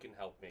they can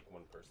help make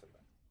one person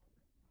better.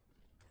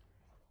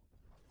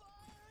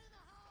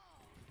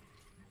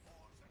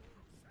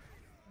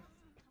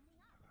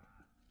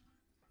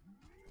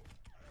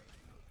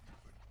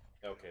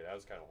 Okay, that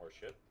was kind of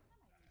horseshit.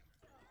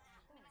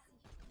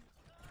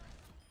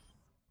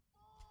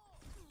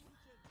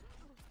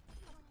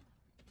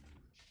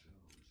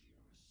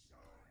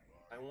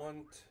 I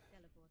want...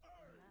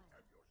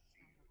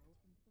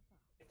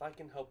 if I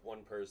can help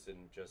one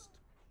person just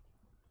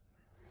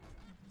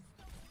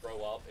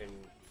grow up and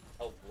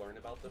help learn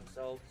about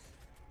themselves.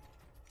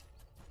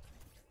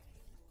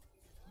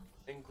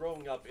 And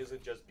growing up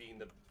isn't just being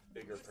the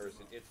bigger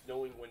person, it's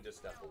knowing when to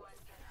step away.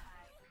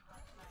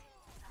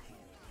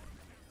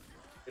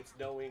 It's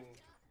knowing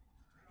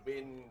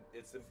when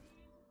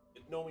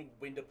knowing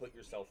when to put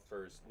yourself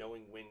first,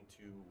 knowing when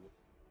to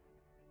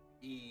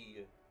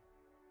be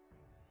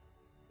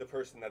the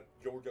person that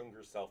your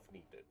younger self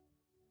needed.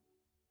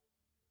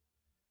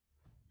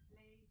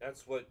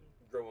 That's what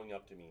growing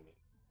up to me means.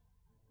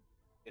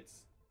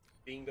 It's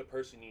being the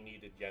person you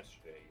needed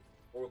yesterday,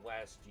 or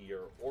last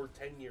year, or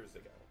 10 years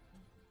ago.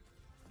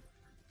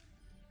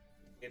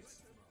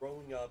 It's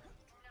growing up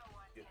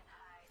to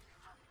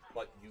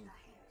what you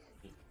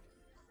need,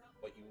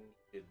 what you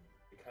needed,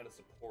 the kind of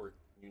support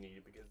you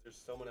needed, because there's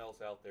someone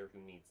else out there who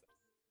needs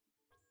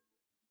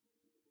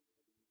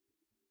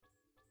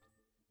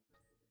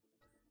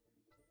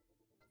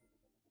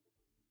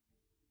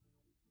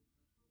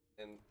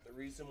that. And the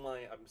reason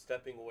why I'm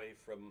stepping away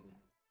from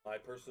my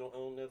personal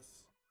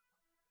illness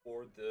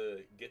for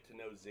the Get to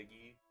Know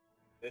Ziggy,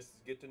 this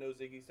Get to Know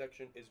Ziggy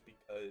section, is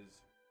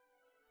because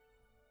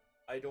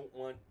I don't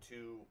want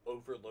to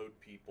overload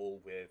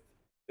people with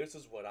this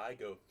is what I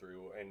go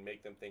through and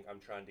make them think I'm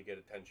trying to get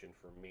attention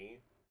from me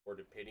or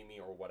to pity me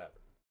or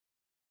whatever.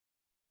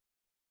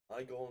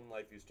 My goal in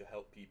life is to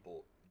help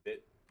people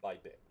bit by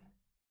bit.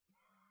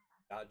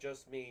 Not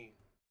just me,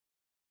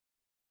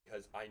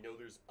 because I know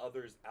there's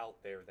others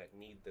out there that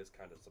need this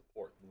kind of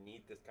support,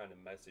 need this kind of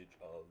message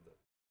of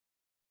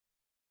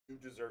you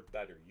deserve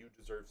better, you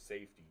deserve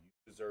safety,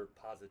 you deserve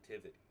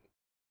positivity.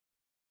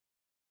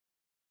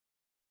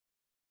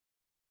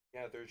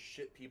 Yeah, there's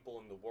shit people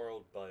in the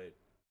world, but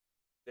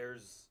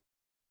there's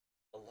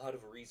a lot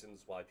of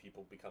reasons why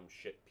people become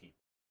shit people.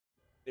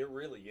 There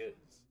really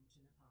is.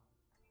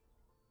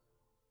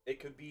 It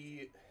could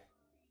be,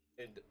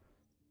 and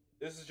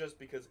this is just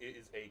because it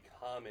is a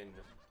common,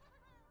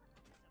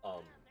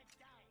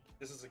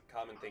 this is a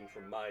common thing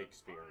from my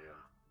experience.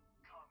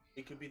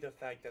 It could be the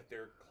fact that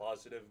they're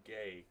closeted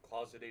gay,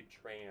 closeted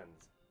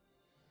trans.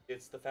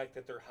 It's the fact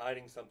that they're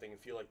hiding something and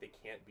feel like they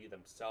can't be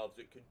themselves.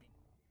 It could be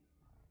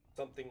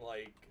something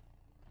like,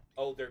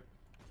 oh, their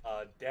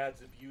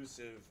dad's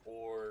abusive,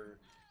 or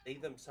they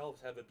themselves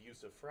have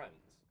abusive friends.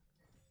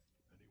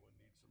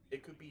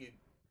 It could be a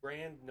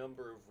grand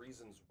number of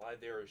reasons why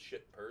they're a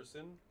shit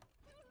person.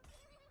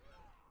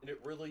 And it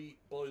really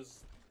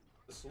boils,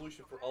 the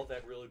solution for all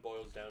that really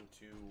boils down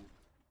to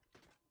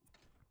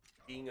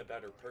being a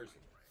better person.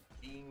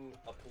 Being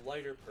a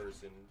politer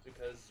person,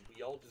 because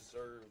we all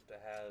deserve to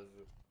have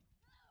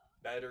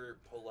better,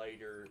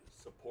 politer,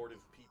 supportive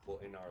people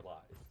in our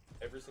lives.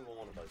 Every single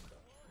one of us does.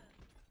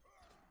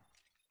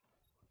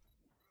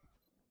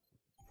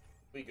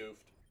 We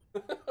goofed.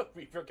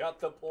 We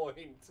forgot the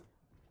point.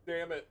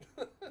 Damn it.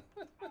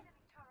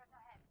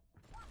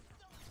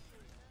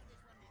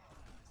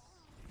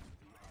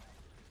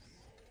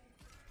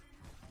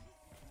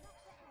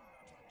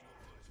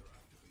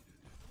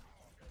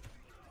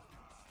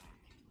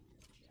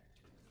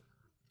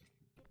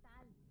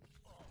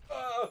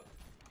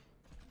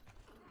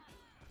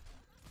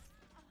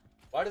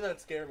 Why did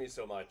that scare me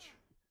so much?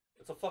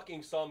 It's a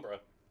fucking Sombra.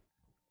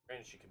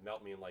 Granted, she could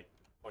melt me in like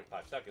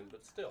 0.5 seconds,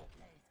 but still.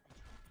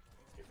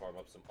 Okay, farm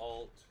up some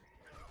alt.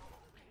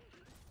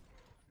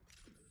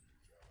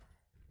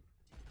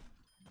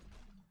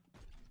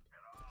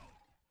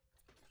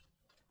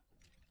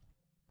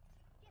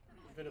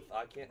 Even if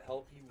I can't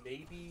help you,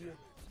 maybe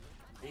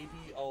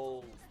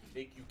I'll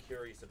make you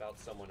curious about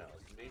someone else.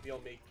 Maybe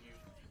I'll make you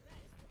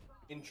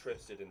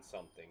interested in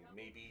something.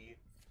 Maybe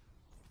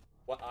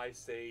what I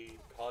say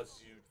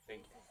causes you to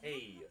think,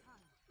 hey,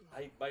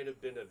 I might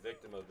have been a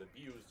victim of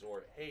abuse,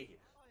 or hey,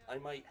 I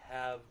might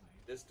have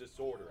this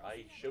disorder.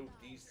 I showed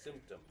these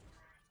symptoms.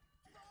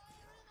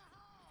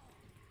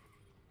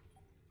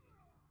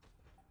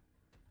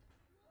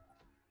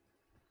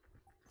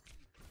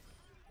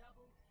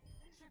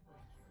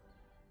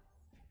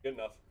 Good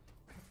enough.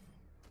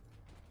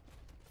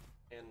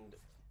 And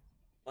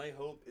my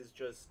hope is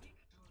just,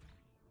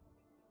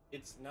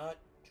 it's not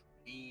to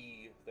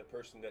be the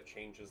person that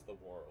changes the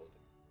world.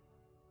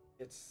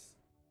 It's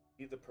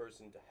be the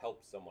person to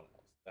help someone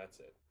else. That's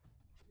it.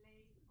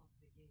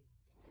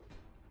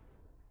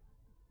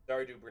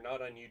 Sorry, dude, we're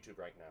not on YouTube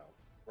right now.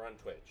 We're on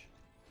Twitch.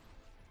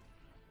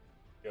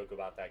 Joke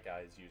about that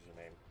guy's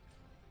username.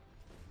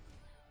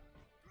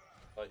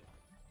 But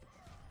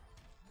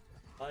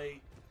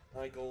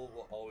my goal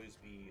will always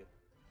be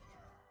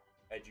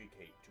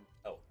educate, to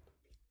help.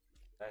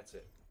 That's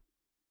it.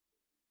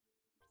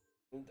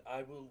 And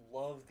I will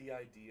love the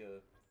idea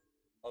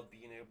of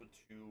being able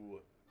to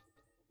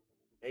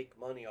make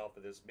money off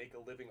of this, make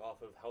a living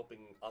off of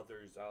helping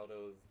others out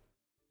of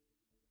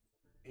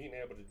being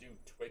able to do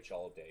Twitch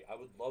all day. I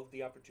would love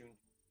the opportunity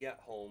to be at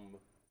home,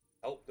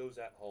 help those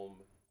at home,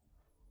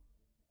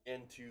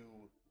 and to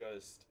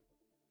just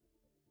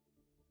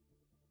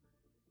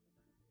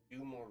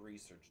do more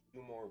research,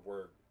 do more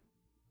work,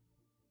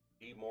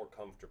 be more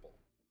comfortable.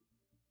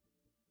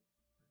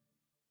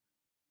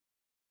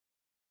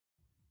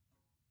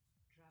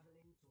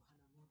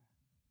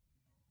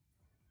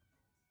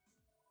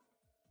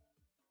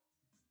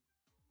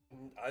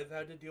 I've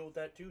had to deal with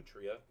that too,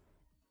 Tria.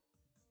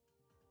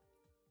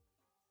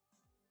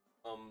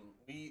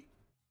 We...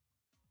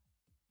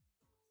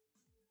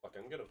 Fuck,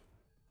 I'm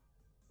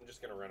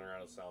just gonna run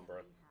around a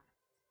Sombra.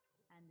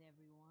 And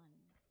everyone.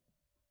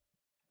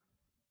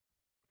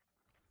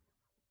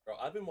 Bro,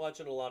 I've been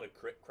watching a lot of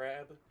Crit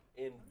Crab,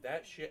 and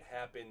that shit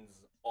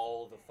happens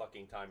all the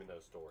fucking time in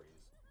those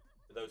stories.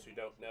 For those who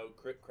don't know,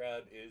 Crit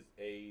Crab is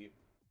a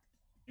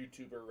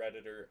YouTuber,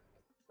 Redditor?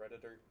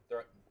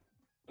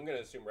 I'm gonna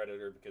assume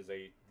Redditor because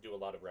they do a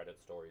lot of Reddit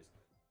stories.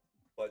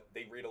 But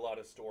they read a lot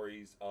of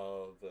stories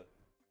of,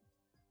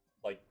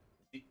 like,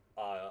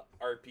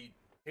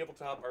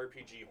 tabletop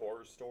RPG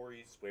horror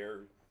stories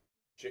where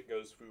shit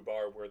goes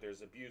foobar, where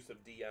there's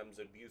abusive DMs,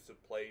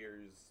 abusive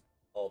players,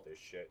 all this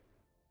shit.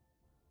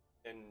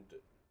 And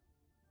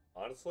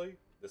honestly,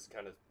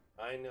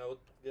 I know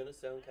it's gonna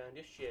sound kind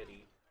of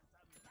shitty,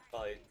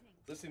 but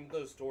listening to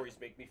those stories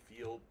make me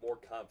feel more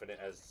confident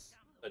as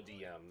a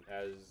DM,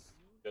 as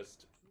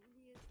just,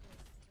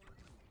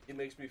 it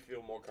makes me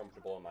feel more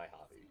comfortable in my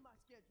hobby.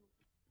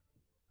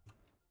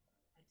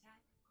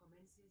 Attack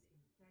commences in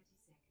 30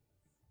 seconds.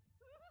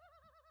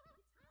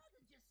 It's hard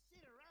to just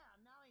sit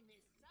around knowing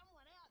there's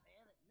someone out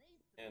there that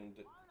needs to And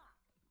be blown up.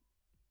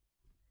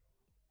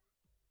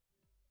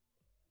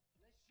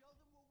 Let's show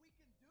them what we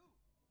can do.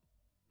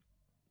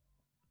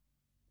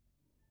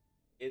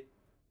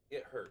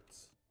 it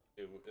hurts,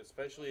 too,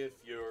 especially if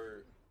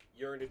you're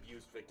an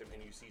abuse victim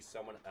and you see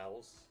someone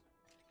else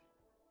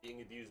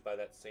being abused by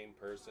that same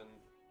person.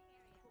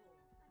 4,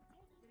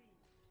 3,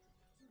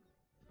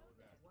 2,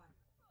 1.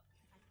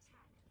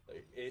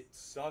 Attack. It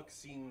sucks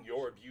seeing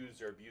your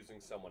abuser abusing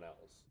someone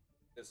else,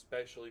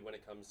 especially when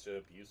it comes to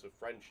abusive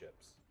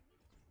friendships.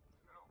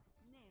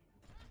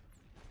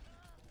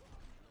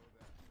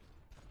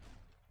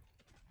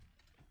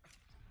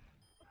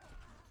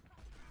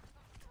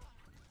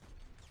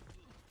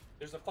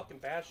 There's a fucking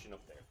bastion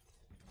up there.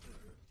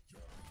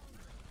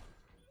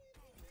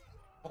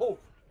 Oh!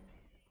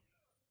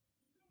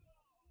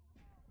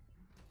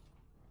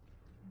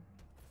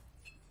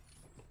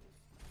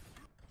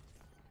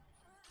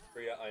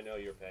 Priya, I know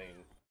your pain.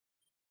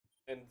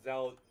 And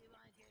Zal, You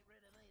won't get rid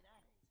of me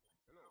that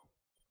easily.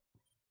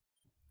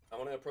 I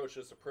want to approach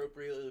this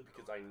appropriately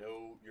because I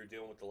know you're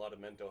dealing with a lot of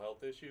mental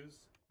health issues.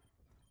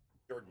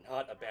 You're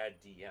not a bad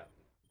DM.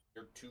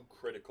 You're too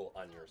critical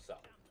on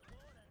yourself.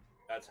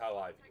 That's how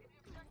I view it.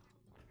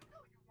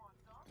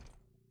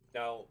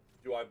 Now,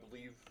 do I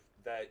believe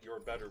that you're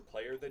a better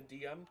player than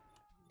DM?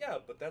 Yeah,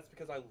 but that's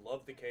because I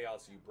love the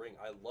chaos you bring.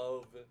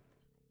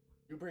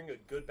 You bring a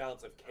good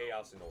balance of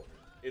chaos and order.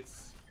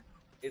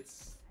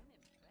 It's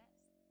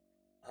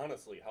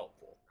honestly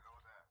helpful.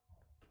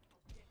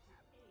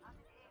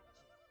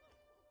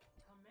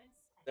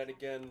 Then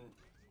again,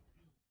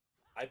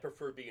 I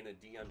prefer being a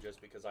DM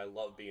just because I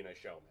love being a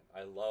showman.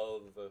 I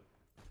love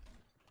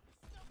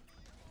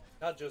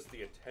not just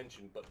the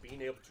attention, but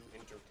being able to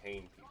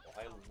entertain people.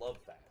 I love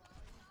that.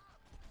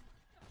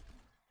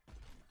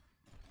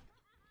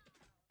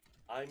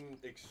 I'm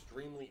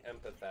extremely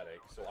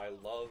empathetic, so I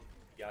love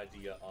the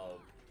idea of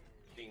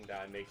seeing that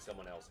I make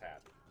someone else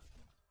happy.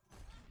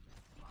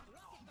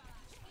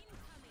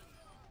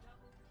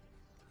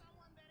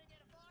 Someone better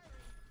get a fire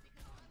in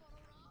because I'm on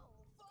a roll.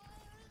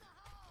 Fire in the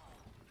hole!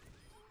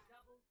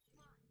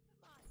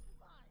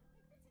 Fine.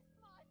 This is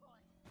my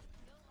point.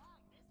 You'll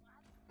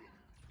like this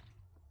one.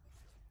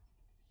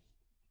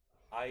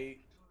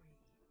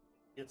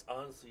 It's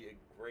honestly a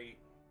great...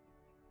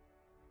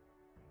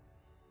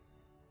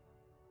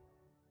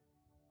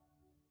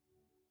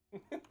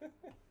 Play of the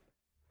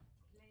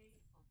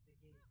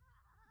game.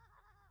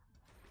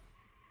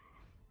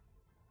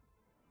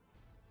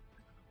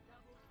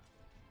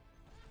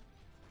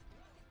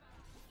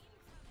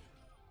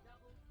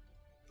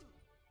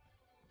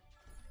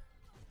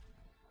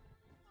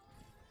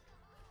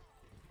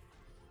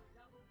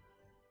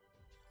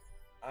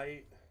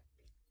 I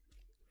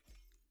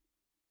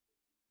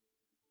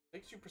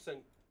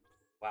 60%.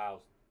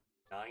 Wow,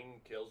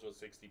 9 kills with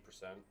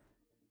 60%.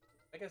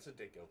 I guess it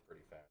did go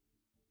pretty fast.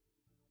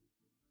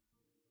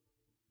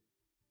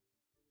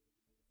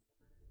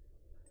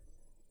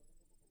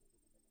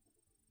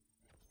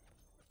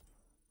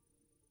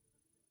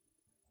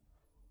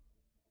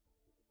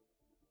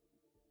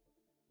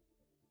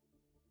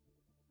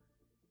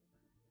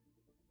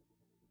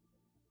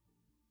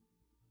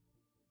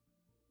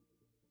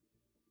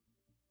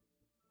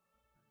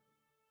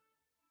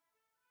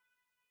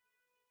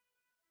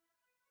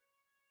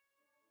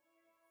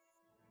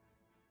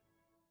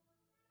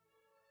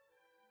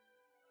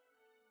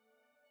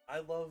 I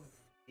love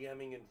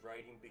DMing and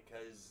writing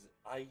because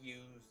I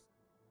use,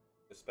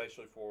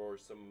 especially for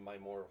some of my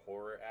more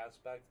horror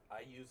aspects,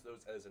 I use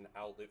those as an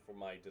outlet for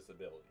my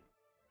disability.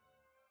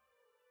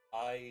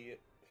 I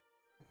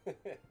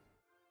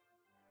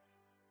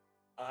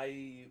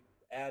I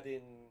add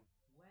in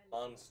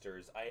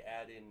monsters, I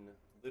add in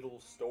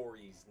little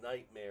stories,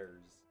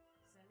 nightmares.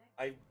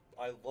 I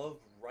love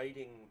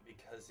writing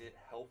because it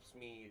helps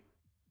me.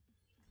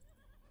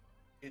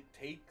 It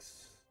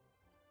takes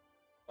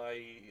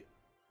my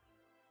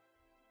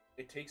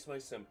It takes my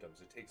symptoms,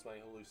 it takes my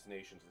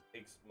hallucinations, it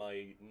takes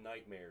my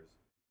nightmares,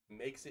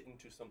 makes it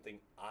into something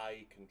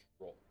I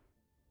control.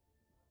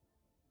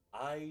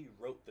 I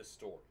wrote the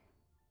story,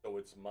 so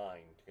it's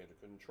mine to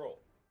control.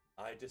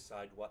 I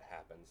decide what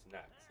happens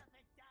next.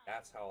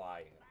 That's how I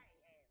am.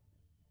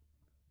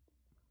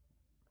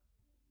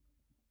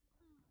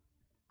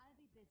 I'll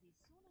be busy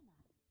soon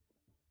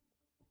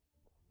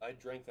enough. I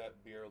drank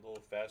that beer a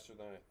little faster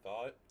than I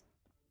thought.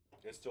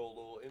 It's still a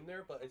little in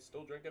there, but I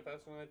still drank it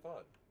faster than I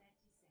thought.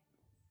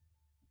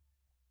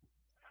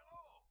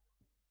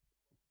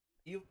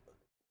 30 seconds.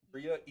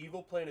 Ria,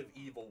 Evil Plan of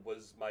Evil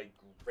was my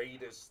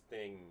greatest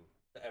thing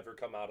to ever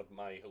come out of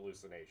my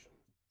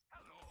hallucinations.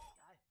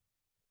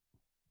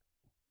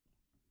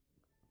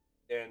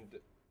 And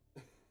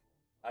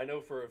I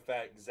know for a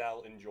fact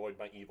Zal enjoyed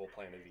my Evil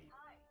Plan of Evil.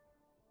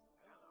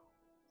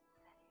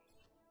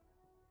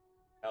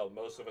 Hell,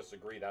 most of us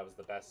agree that was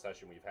the best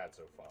session we've had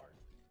so far.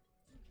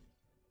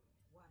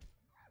 1.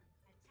 Attackers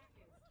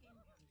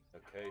incoming.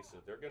 Okay, so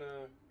they're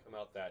gonna come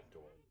out that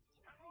door.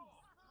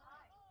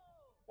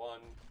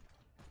 One.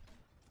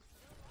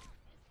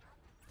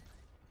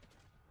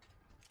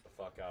 The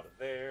fuck out of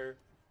there.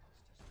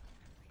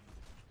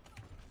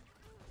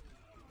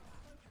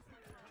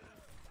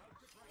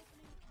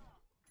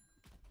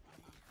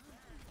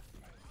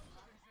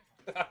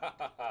 Enemy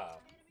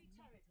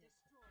turret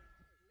destroyed.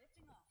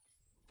 Lifting off.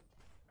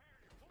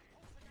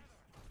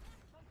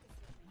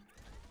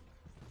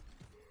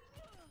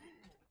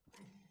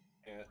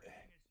 Yeah.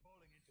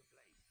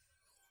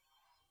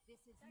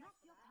 This is not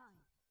your time.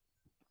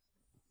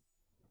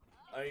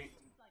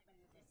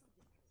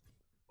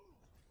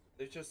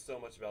 There's just so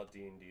much about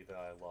D&D that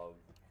I love.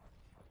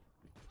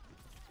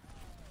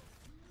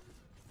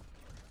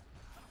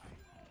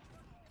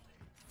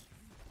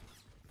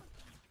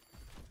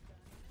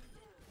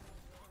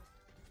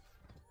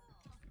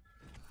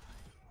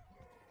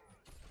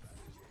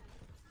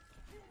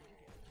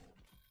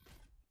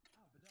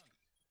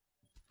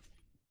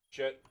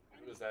 Shit,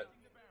 who was that?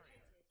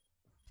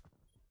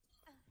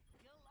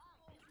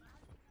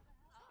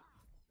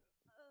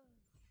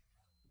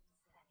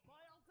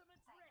 My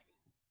ultimate's ready.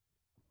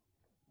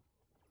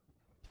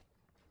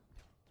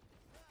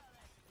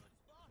 That's a good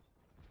spot.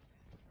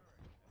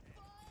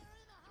 Fire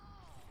in the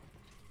hole.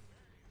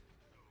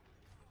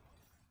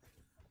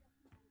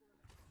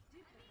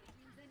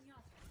 Duplicate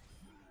Zenyatta.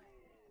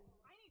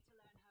 I need to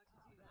learn how to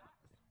do that.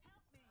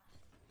 Help me.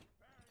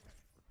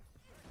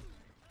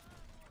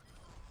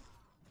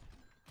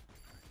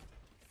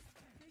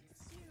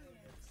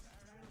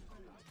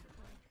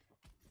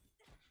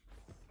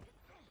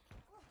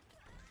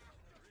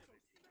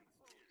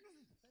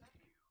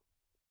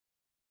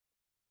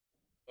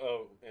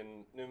 Oh,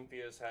 and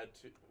Nymphia's had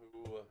to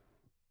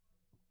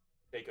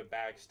take a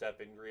back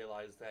step and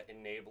realize that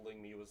enabling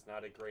me was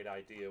not a great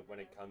idea when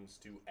it comes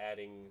to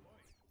adding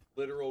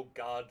literal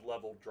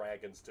god-level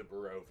dragons to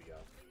Barovia.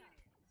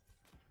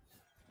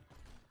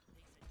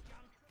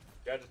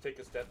 You had to take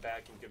a step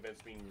back and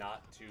convince me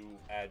not to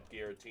add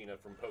Giratina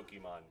from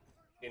Pokemon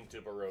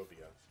into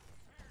Barovia.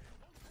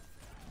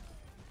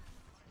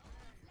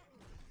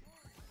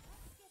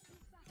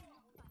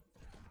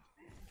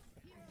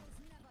 Heroes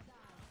never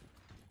die.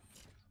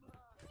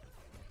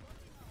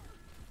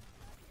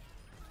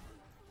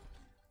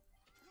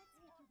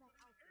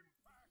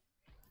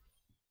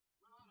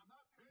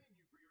 Let's get you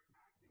that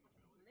ultimate.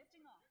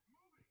 Lifting off.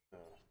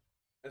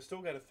 I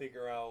still got to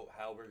figure out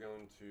how we're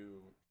going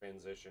to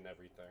transition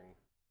everything.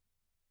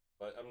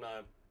 But I'm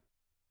not...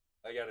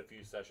 I got a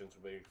few sessions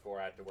before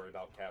I have to worry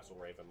about Castle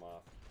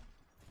Ravenloft.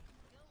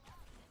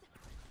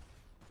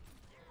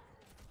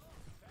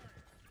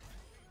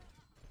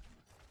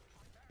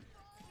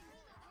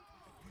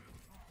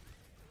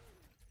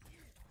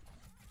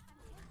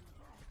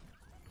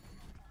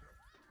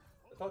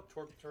 I thought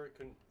Torque Turret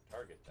couldn't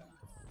target that.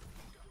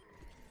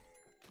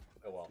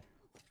 Oh well.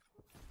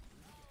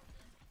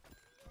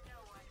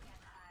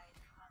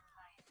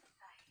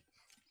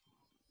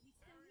 We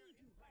still need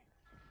you.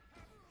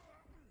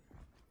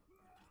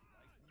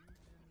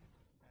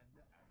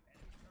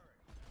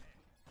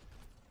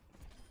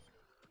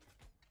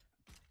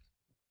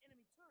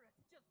 Enemy turret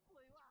just blew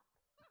up.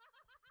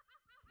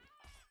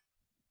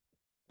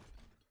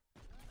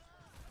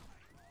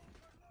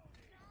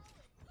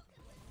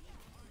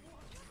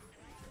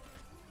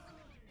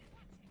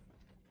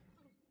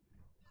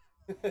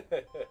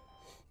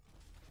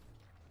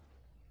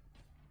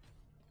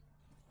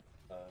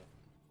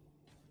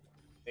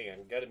 Hang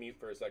on, gotta mute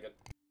for a second.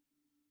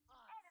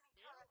 Enemy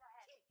turret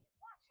ahead.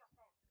 Watch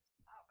yourself.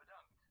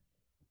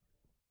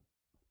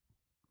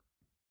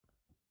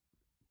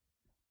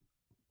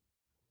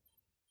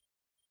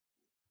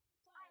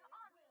 I'm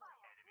on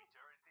fire. Enemy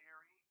turret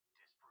theory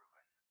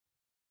disproven.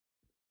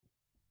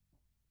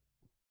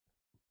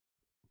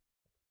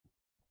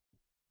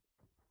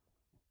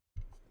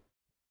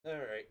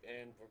 Alright,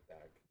 and we're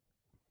back.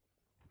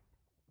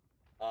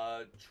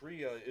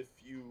 Tria, if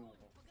you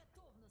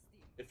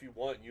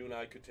want, you and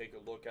I could take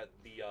a look at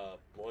the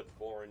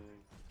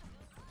Bloodborne,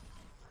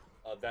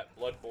 that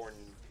Bloodborne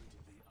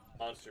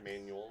Monster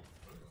Manual.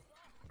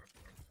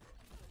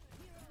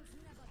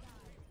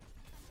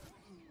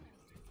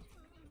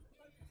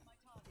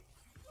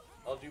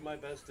 I'll do my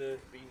best to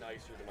be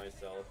nicer to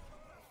myself.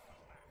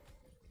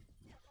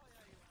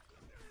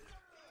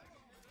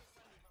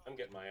 I'm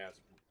getting my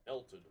ass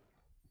melted.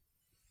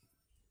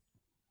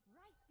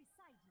 Right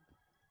beside you.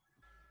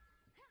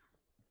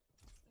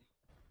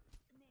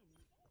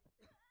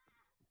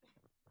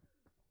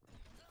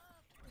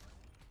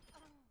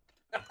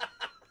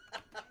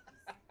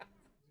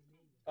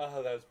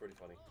 Oh, that was pretty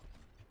funny.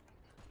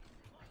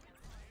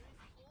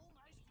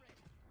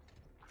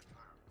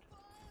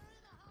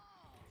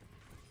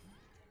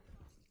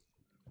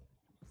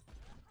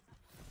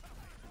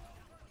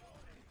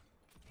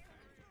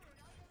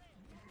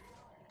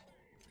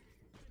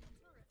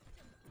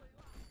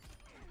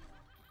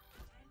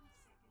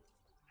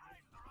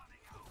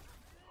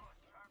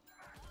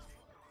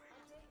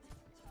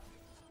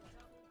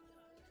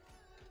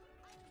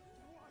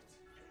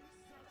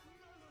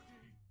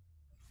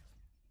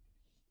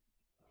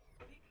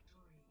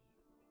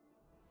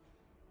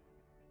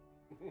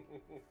 Play of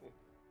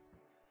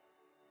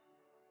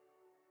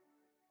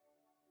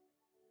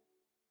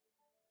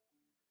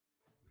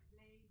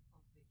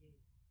the game.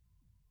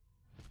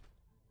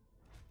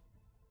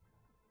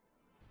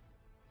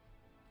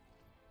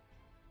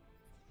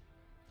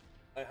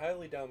 I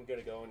highly doubt I'm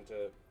gonna go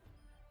into.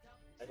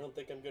 I don't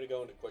think I'm gonna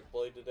go into quick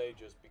play today,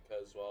 just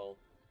because, well,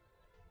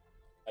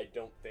 I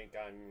don't think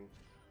I'm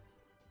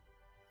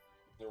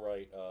the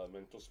right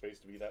mental space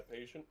to be that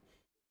patient.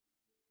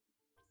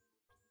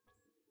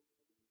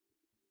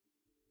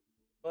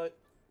 But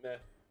meh.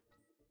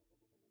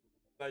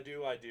 If I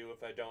do, I do.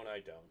 If I don't,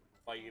 I don't.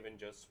 If I even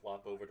just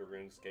swap over to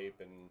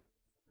RuneScape and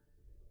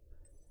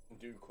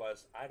do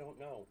quests, I don't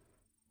know.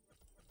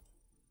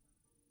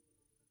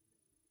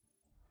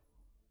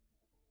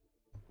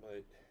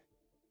 But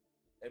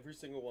every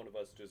single one of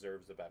us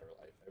deserves a better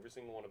life. Every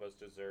single one of us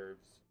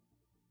deserves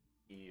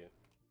to be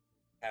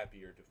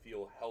happier, to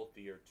feel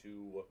healthier,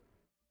 to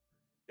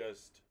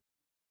just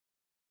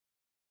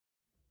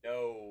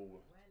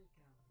know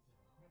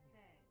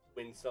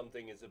when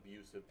something is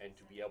abusive and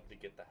to be able to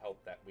get the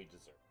help that we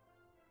deserve.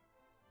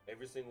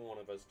 Every single one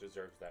of us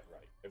deserves that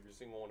right. Every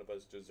single one of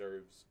us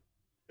deserves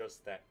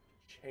just that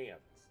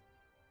chance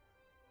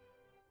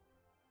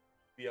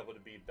to be able to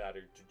be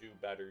better, to do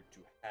better, to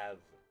have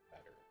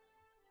better.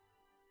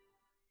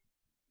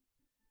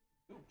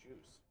 Ooh,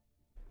 juice.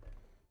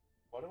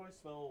 Why do I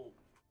smell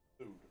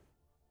food?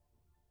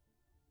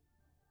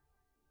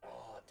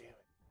 Oh, damn it.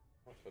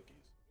 I want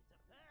cookies. It's a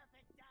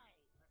perfect day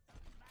for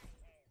some mayhem.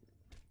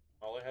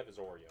 All I have is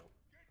Oreo.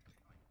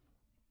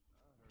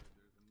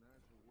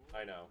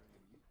 I know.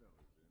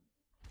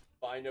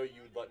 But I know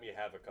you'd let me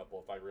have a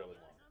couple if I really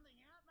want. Something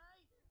out,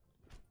 mate?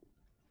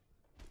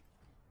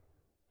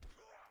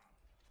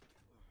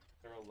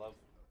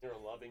 You're a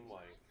loving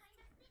wife.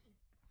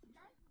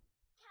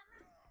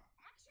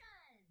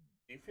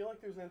 Do you feel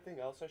like there's anything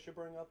else I should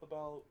bring up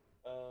about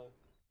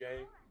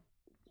Jay?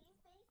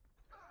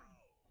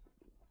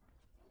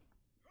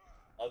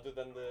 Other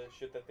than the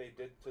shit that they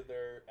did to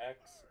their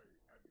ex?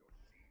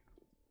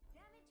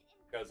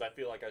 Because I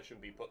feel like I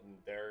shouldn't be putting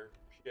their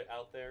shit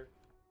out there.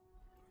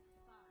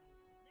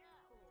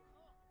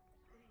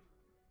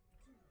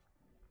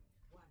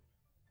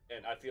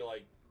 And I feel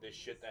like the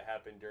shit that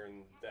happened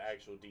during the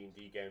actual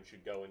D&D game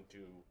should go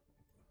into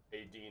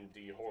a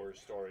D&D horror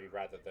story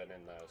rather than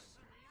in this.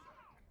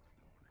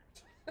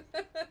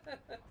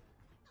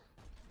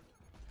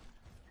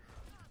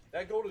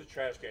 That go to the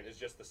trash can is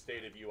just the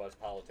state of U.S.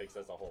 politics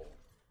as a whole.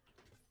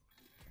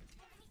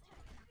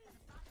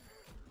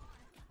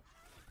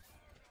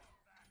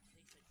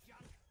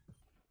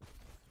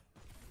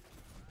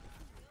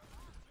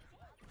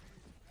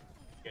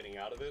 Getting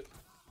out of it.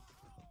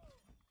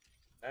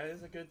 That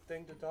is a good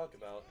thing to talk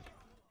about.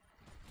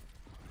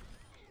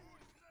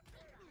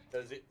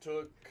 Because it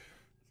took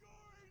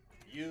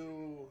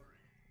you,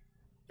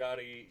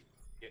 Gotti,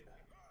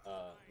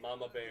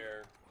 Mama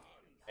Bear,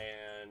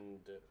 and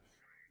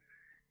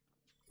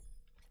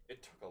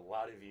it took a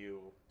lot of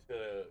you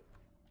to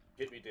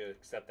get me to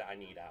accept that I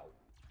need out.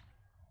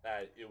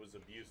 That it was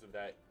abusive,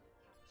 that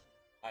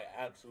I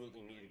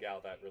absolutely need to get out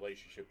of that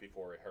relationship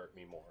before it hurt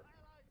me more.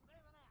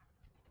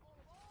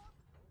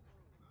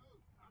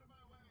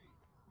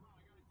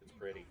 It's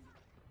pretty.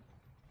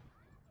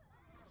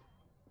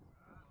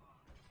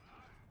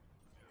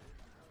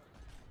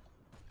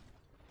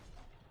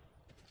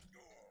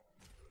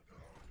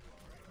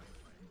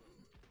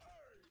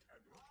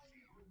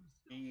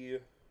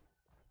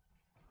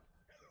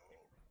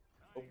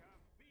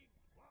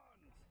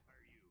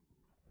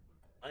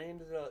 I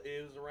ended up,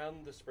 it was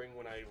around the spring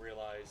when I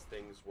realized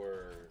things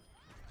were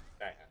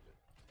bad.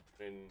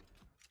 And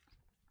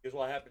because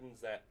what happens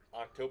is that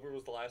October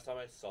was the last time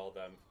I saw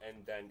them,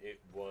 and then it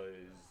was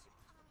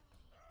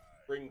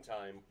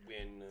springtime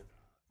when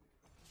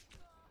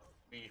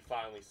we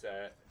finally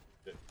said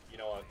that, you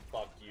know what,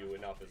 fuck you,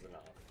 enough is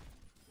enough.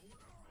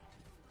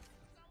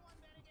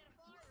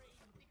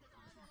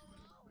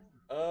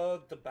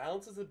 The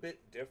balance is a bit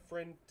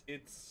different.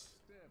 It's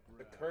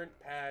the current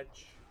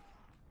patch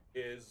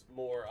is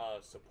more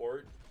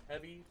support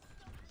heavy.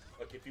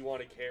 Like if you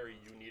want to carry,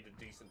 you need a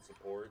decent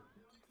support.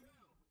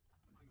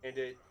 And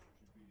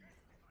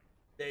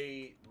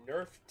they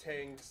nerf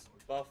tanks,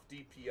 buff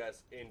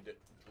DPS, and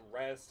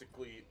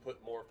drastically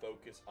put more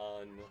focus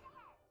on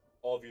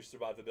all of your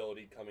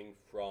survivability coming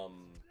from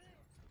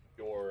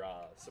your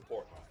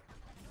support line.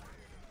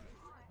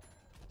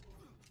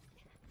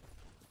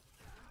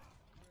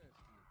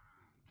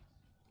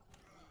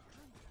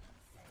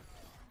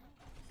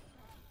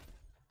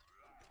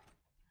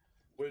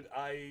 Would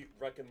I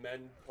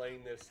recommend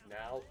playing this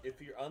now?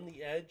 If you're on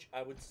the edge,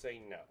 I would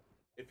say no.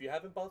 If you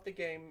haven't bought the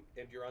game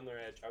and you're on the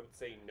edge, I would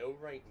say no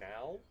right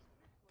now.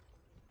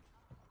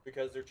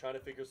 Because they're trying to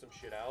figure some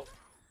shit out.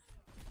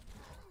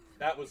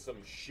 That was some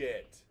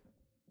shit.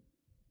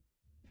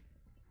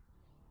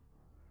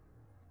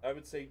 I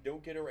would say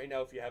don't get it right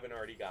now if you haven't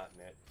already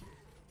gotten it.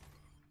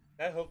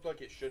 That hooked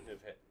like it shouldn't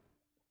have hit.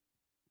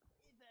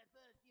 If at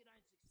first you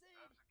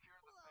don't succeed,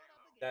 we'll load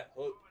up again. That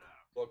hook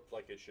looked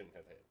like it shouldn't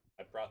have hit.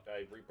 I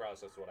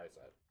reprocessed what I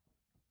said.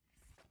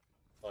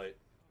 But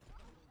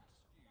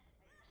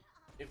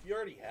if you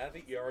already have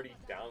it, you already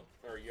down,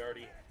 or you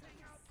already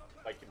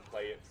like can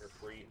play it for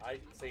free, I'd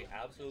say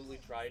absolutely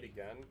try it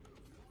again.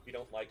 If you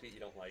don't like it,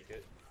 you don't like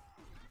it.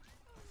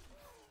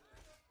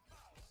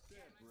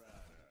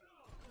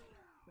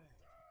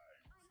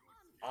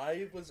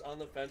 I was on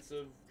the fence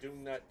of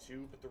doing that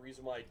too, but the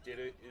reason why I did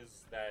it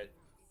is that,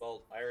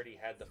 well, I already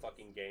had the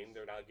fucking game.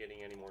 They're not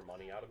getting any more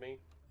money out of me.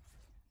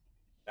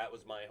 That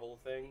was my whole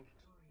thing.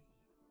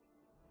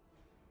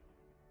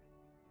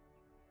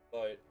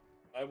 But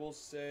I will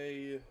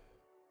say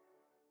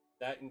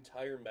that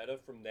entire meta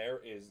from there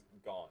is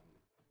gone.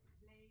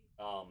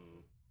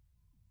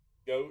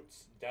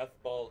 Goat's Death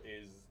Ball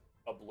is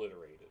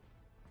obliterated.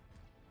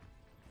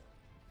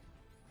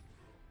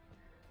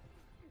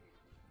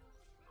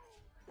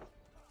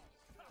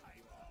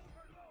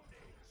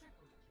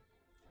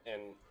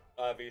 And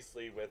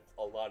obviously with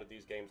a lot of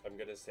these games, I'm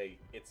gonna say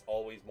it's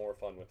always more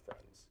fun with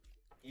friends.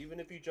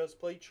 Even if you just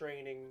play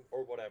training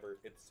or whatever,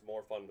 it's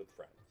more fun with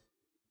friends.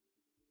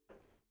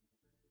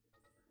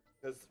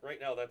 Because right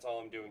now, that's all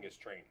I'm doing is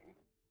training.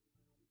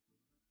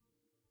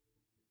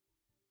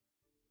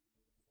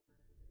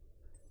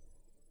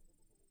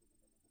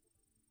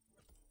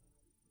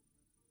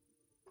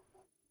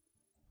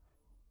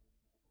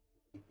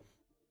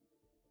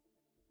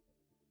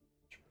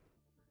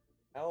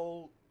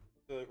 How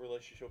the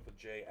relationship with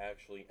Jay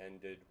actually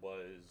ended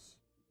was,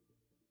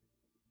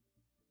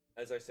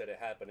 as I said, it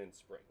happened in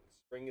spring.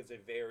 Spring is a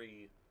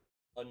very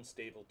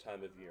unstable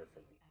time of year for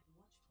me.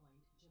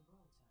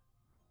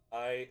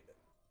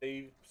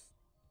 They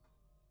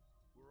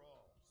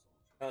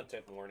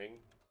content warning,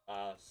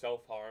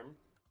 self-harm.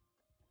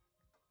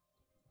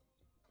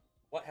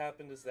 What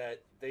happened is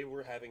that they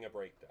were having a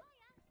breakdown.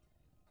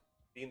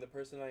 Being the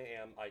person I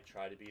am, I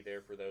try to be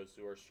there for those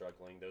who are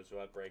struggling, those who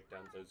have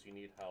breakdowns, those who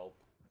need help,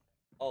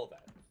 all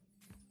that.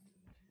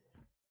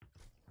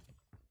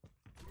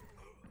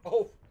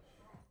 Oh!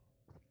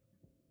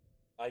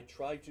 I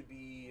try to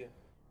be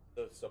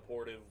the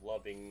supportive,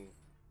 loving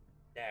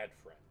dad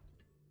friend.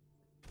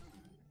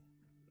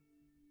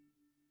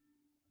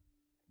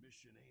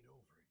 Mission ain't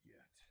over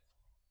yet.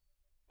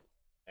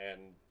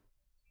 And,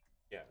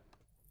 yeah.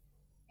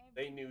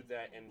 They knew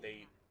that and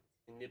they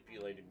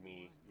manipulated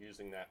me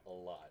using that a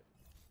lot.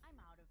 I'm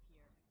out of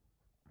here.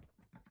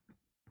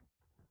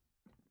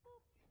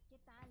 ¿Qué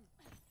tal?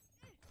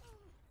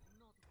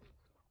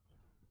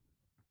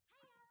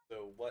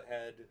 So what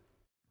had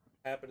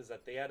happened is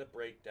that they had a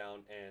breakdown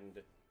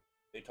and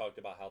they talked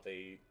about how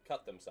they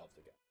cut themselves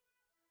again.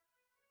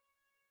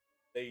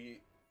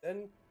 They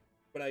then,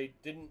 but I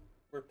didn't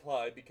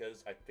reply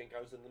because I think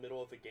I was in the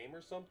middle of a game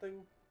or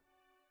something.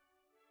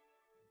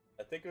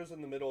 I think I was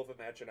in the middle of a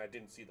match and I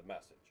didn't see the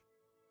message.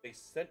 They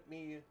sent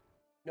me,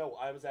 no,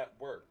 I was at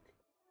work.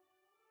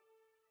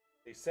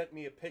 They sent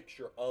me a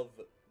picture of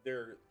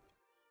their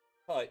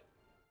cut,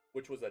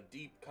 which was a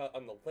deep cut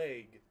on the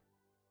leg.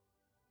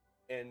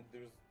 And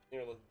there's,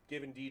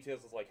 given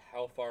details of like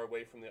how far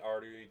away from the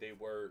artery they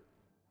were.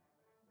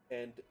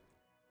 And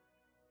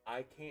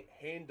I can't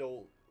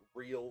handle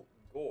real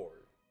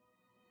gore.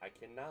 I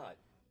cannot.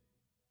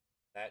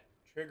 That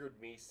triggered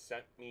me,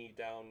 sent me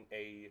down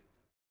a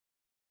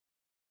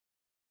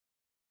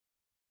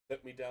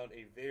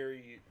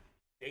very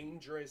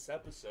dangerous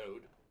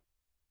episode.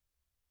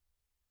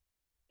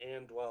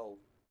 And well,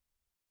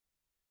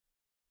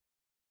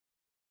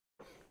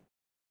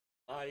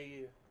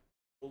 my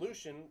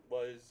solution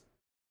was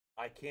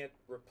I can't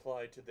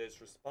reply to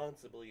this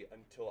responsibly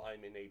until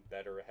I'm in a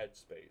better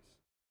headspace.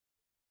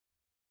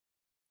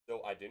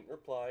 So I didn't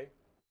reply.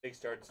 They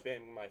started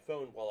spamming my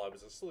phone while I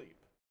was asleep.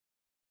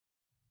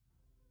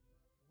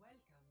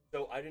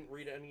 So I didn't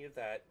read any of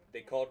that.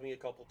 They called me a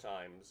couple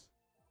times.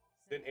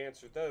 Didn't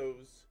answer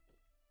those.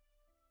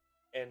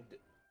 And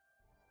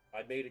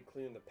I made it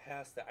clear in the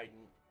past that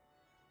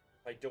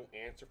I don't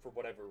answer for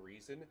whatever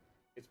reason,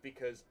 It's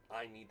because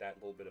I need that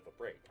little bit of a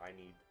break. I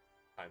need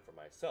time for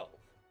myself.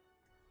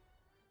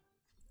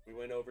 We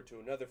went over to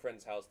another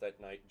friend's house that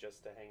night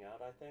just to hang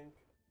out, I think.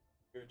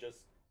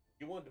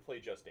 He wanted to play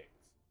Just Dance.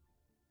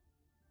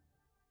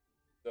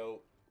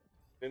 So,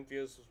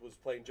 Nymphius was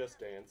playing Just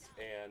Dance,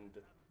 and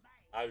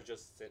I was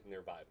just sitting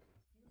there vibing.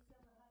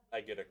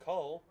 I get a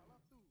call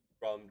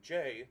from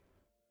Jay,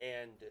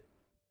 and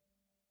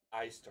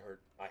I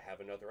have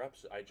another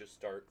episode. I just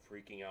start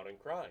freaking out and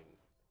crying.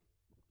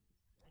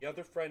 The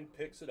other friend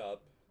picks it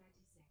up,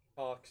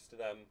 talks to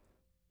them,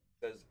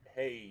 says,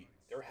 "Hey,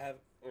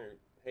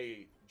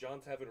 hey,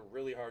 John's having a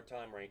really hard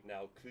time right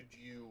now. Could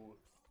you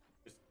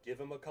just give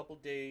him a couple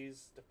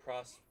days to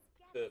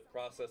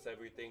process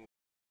everything,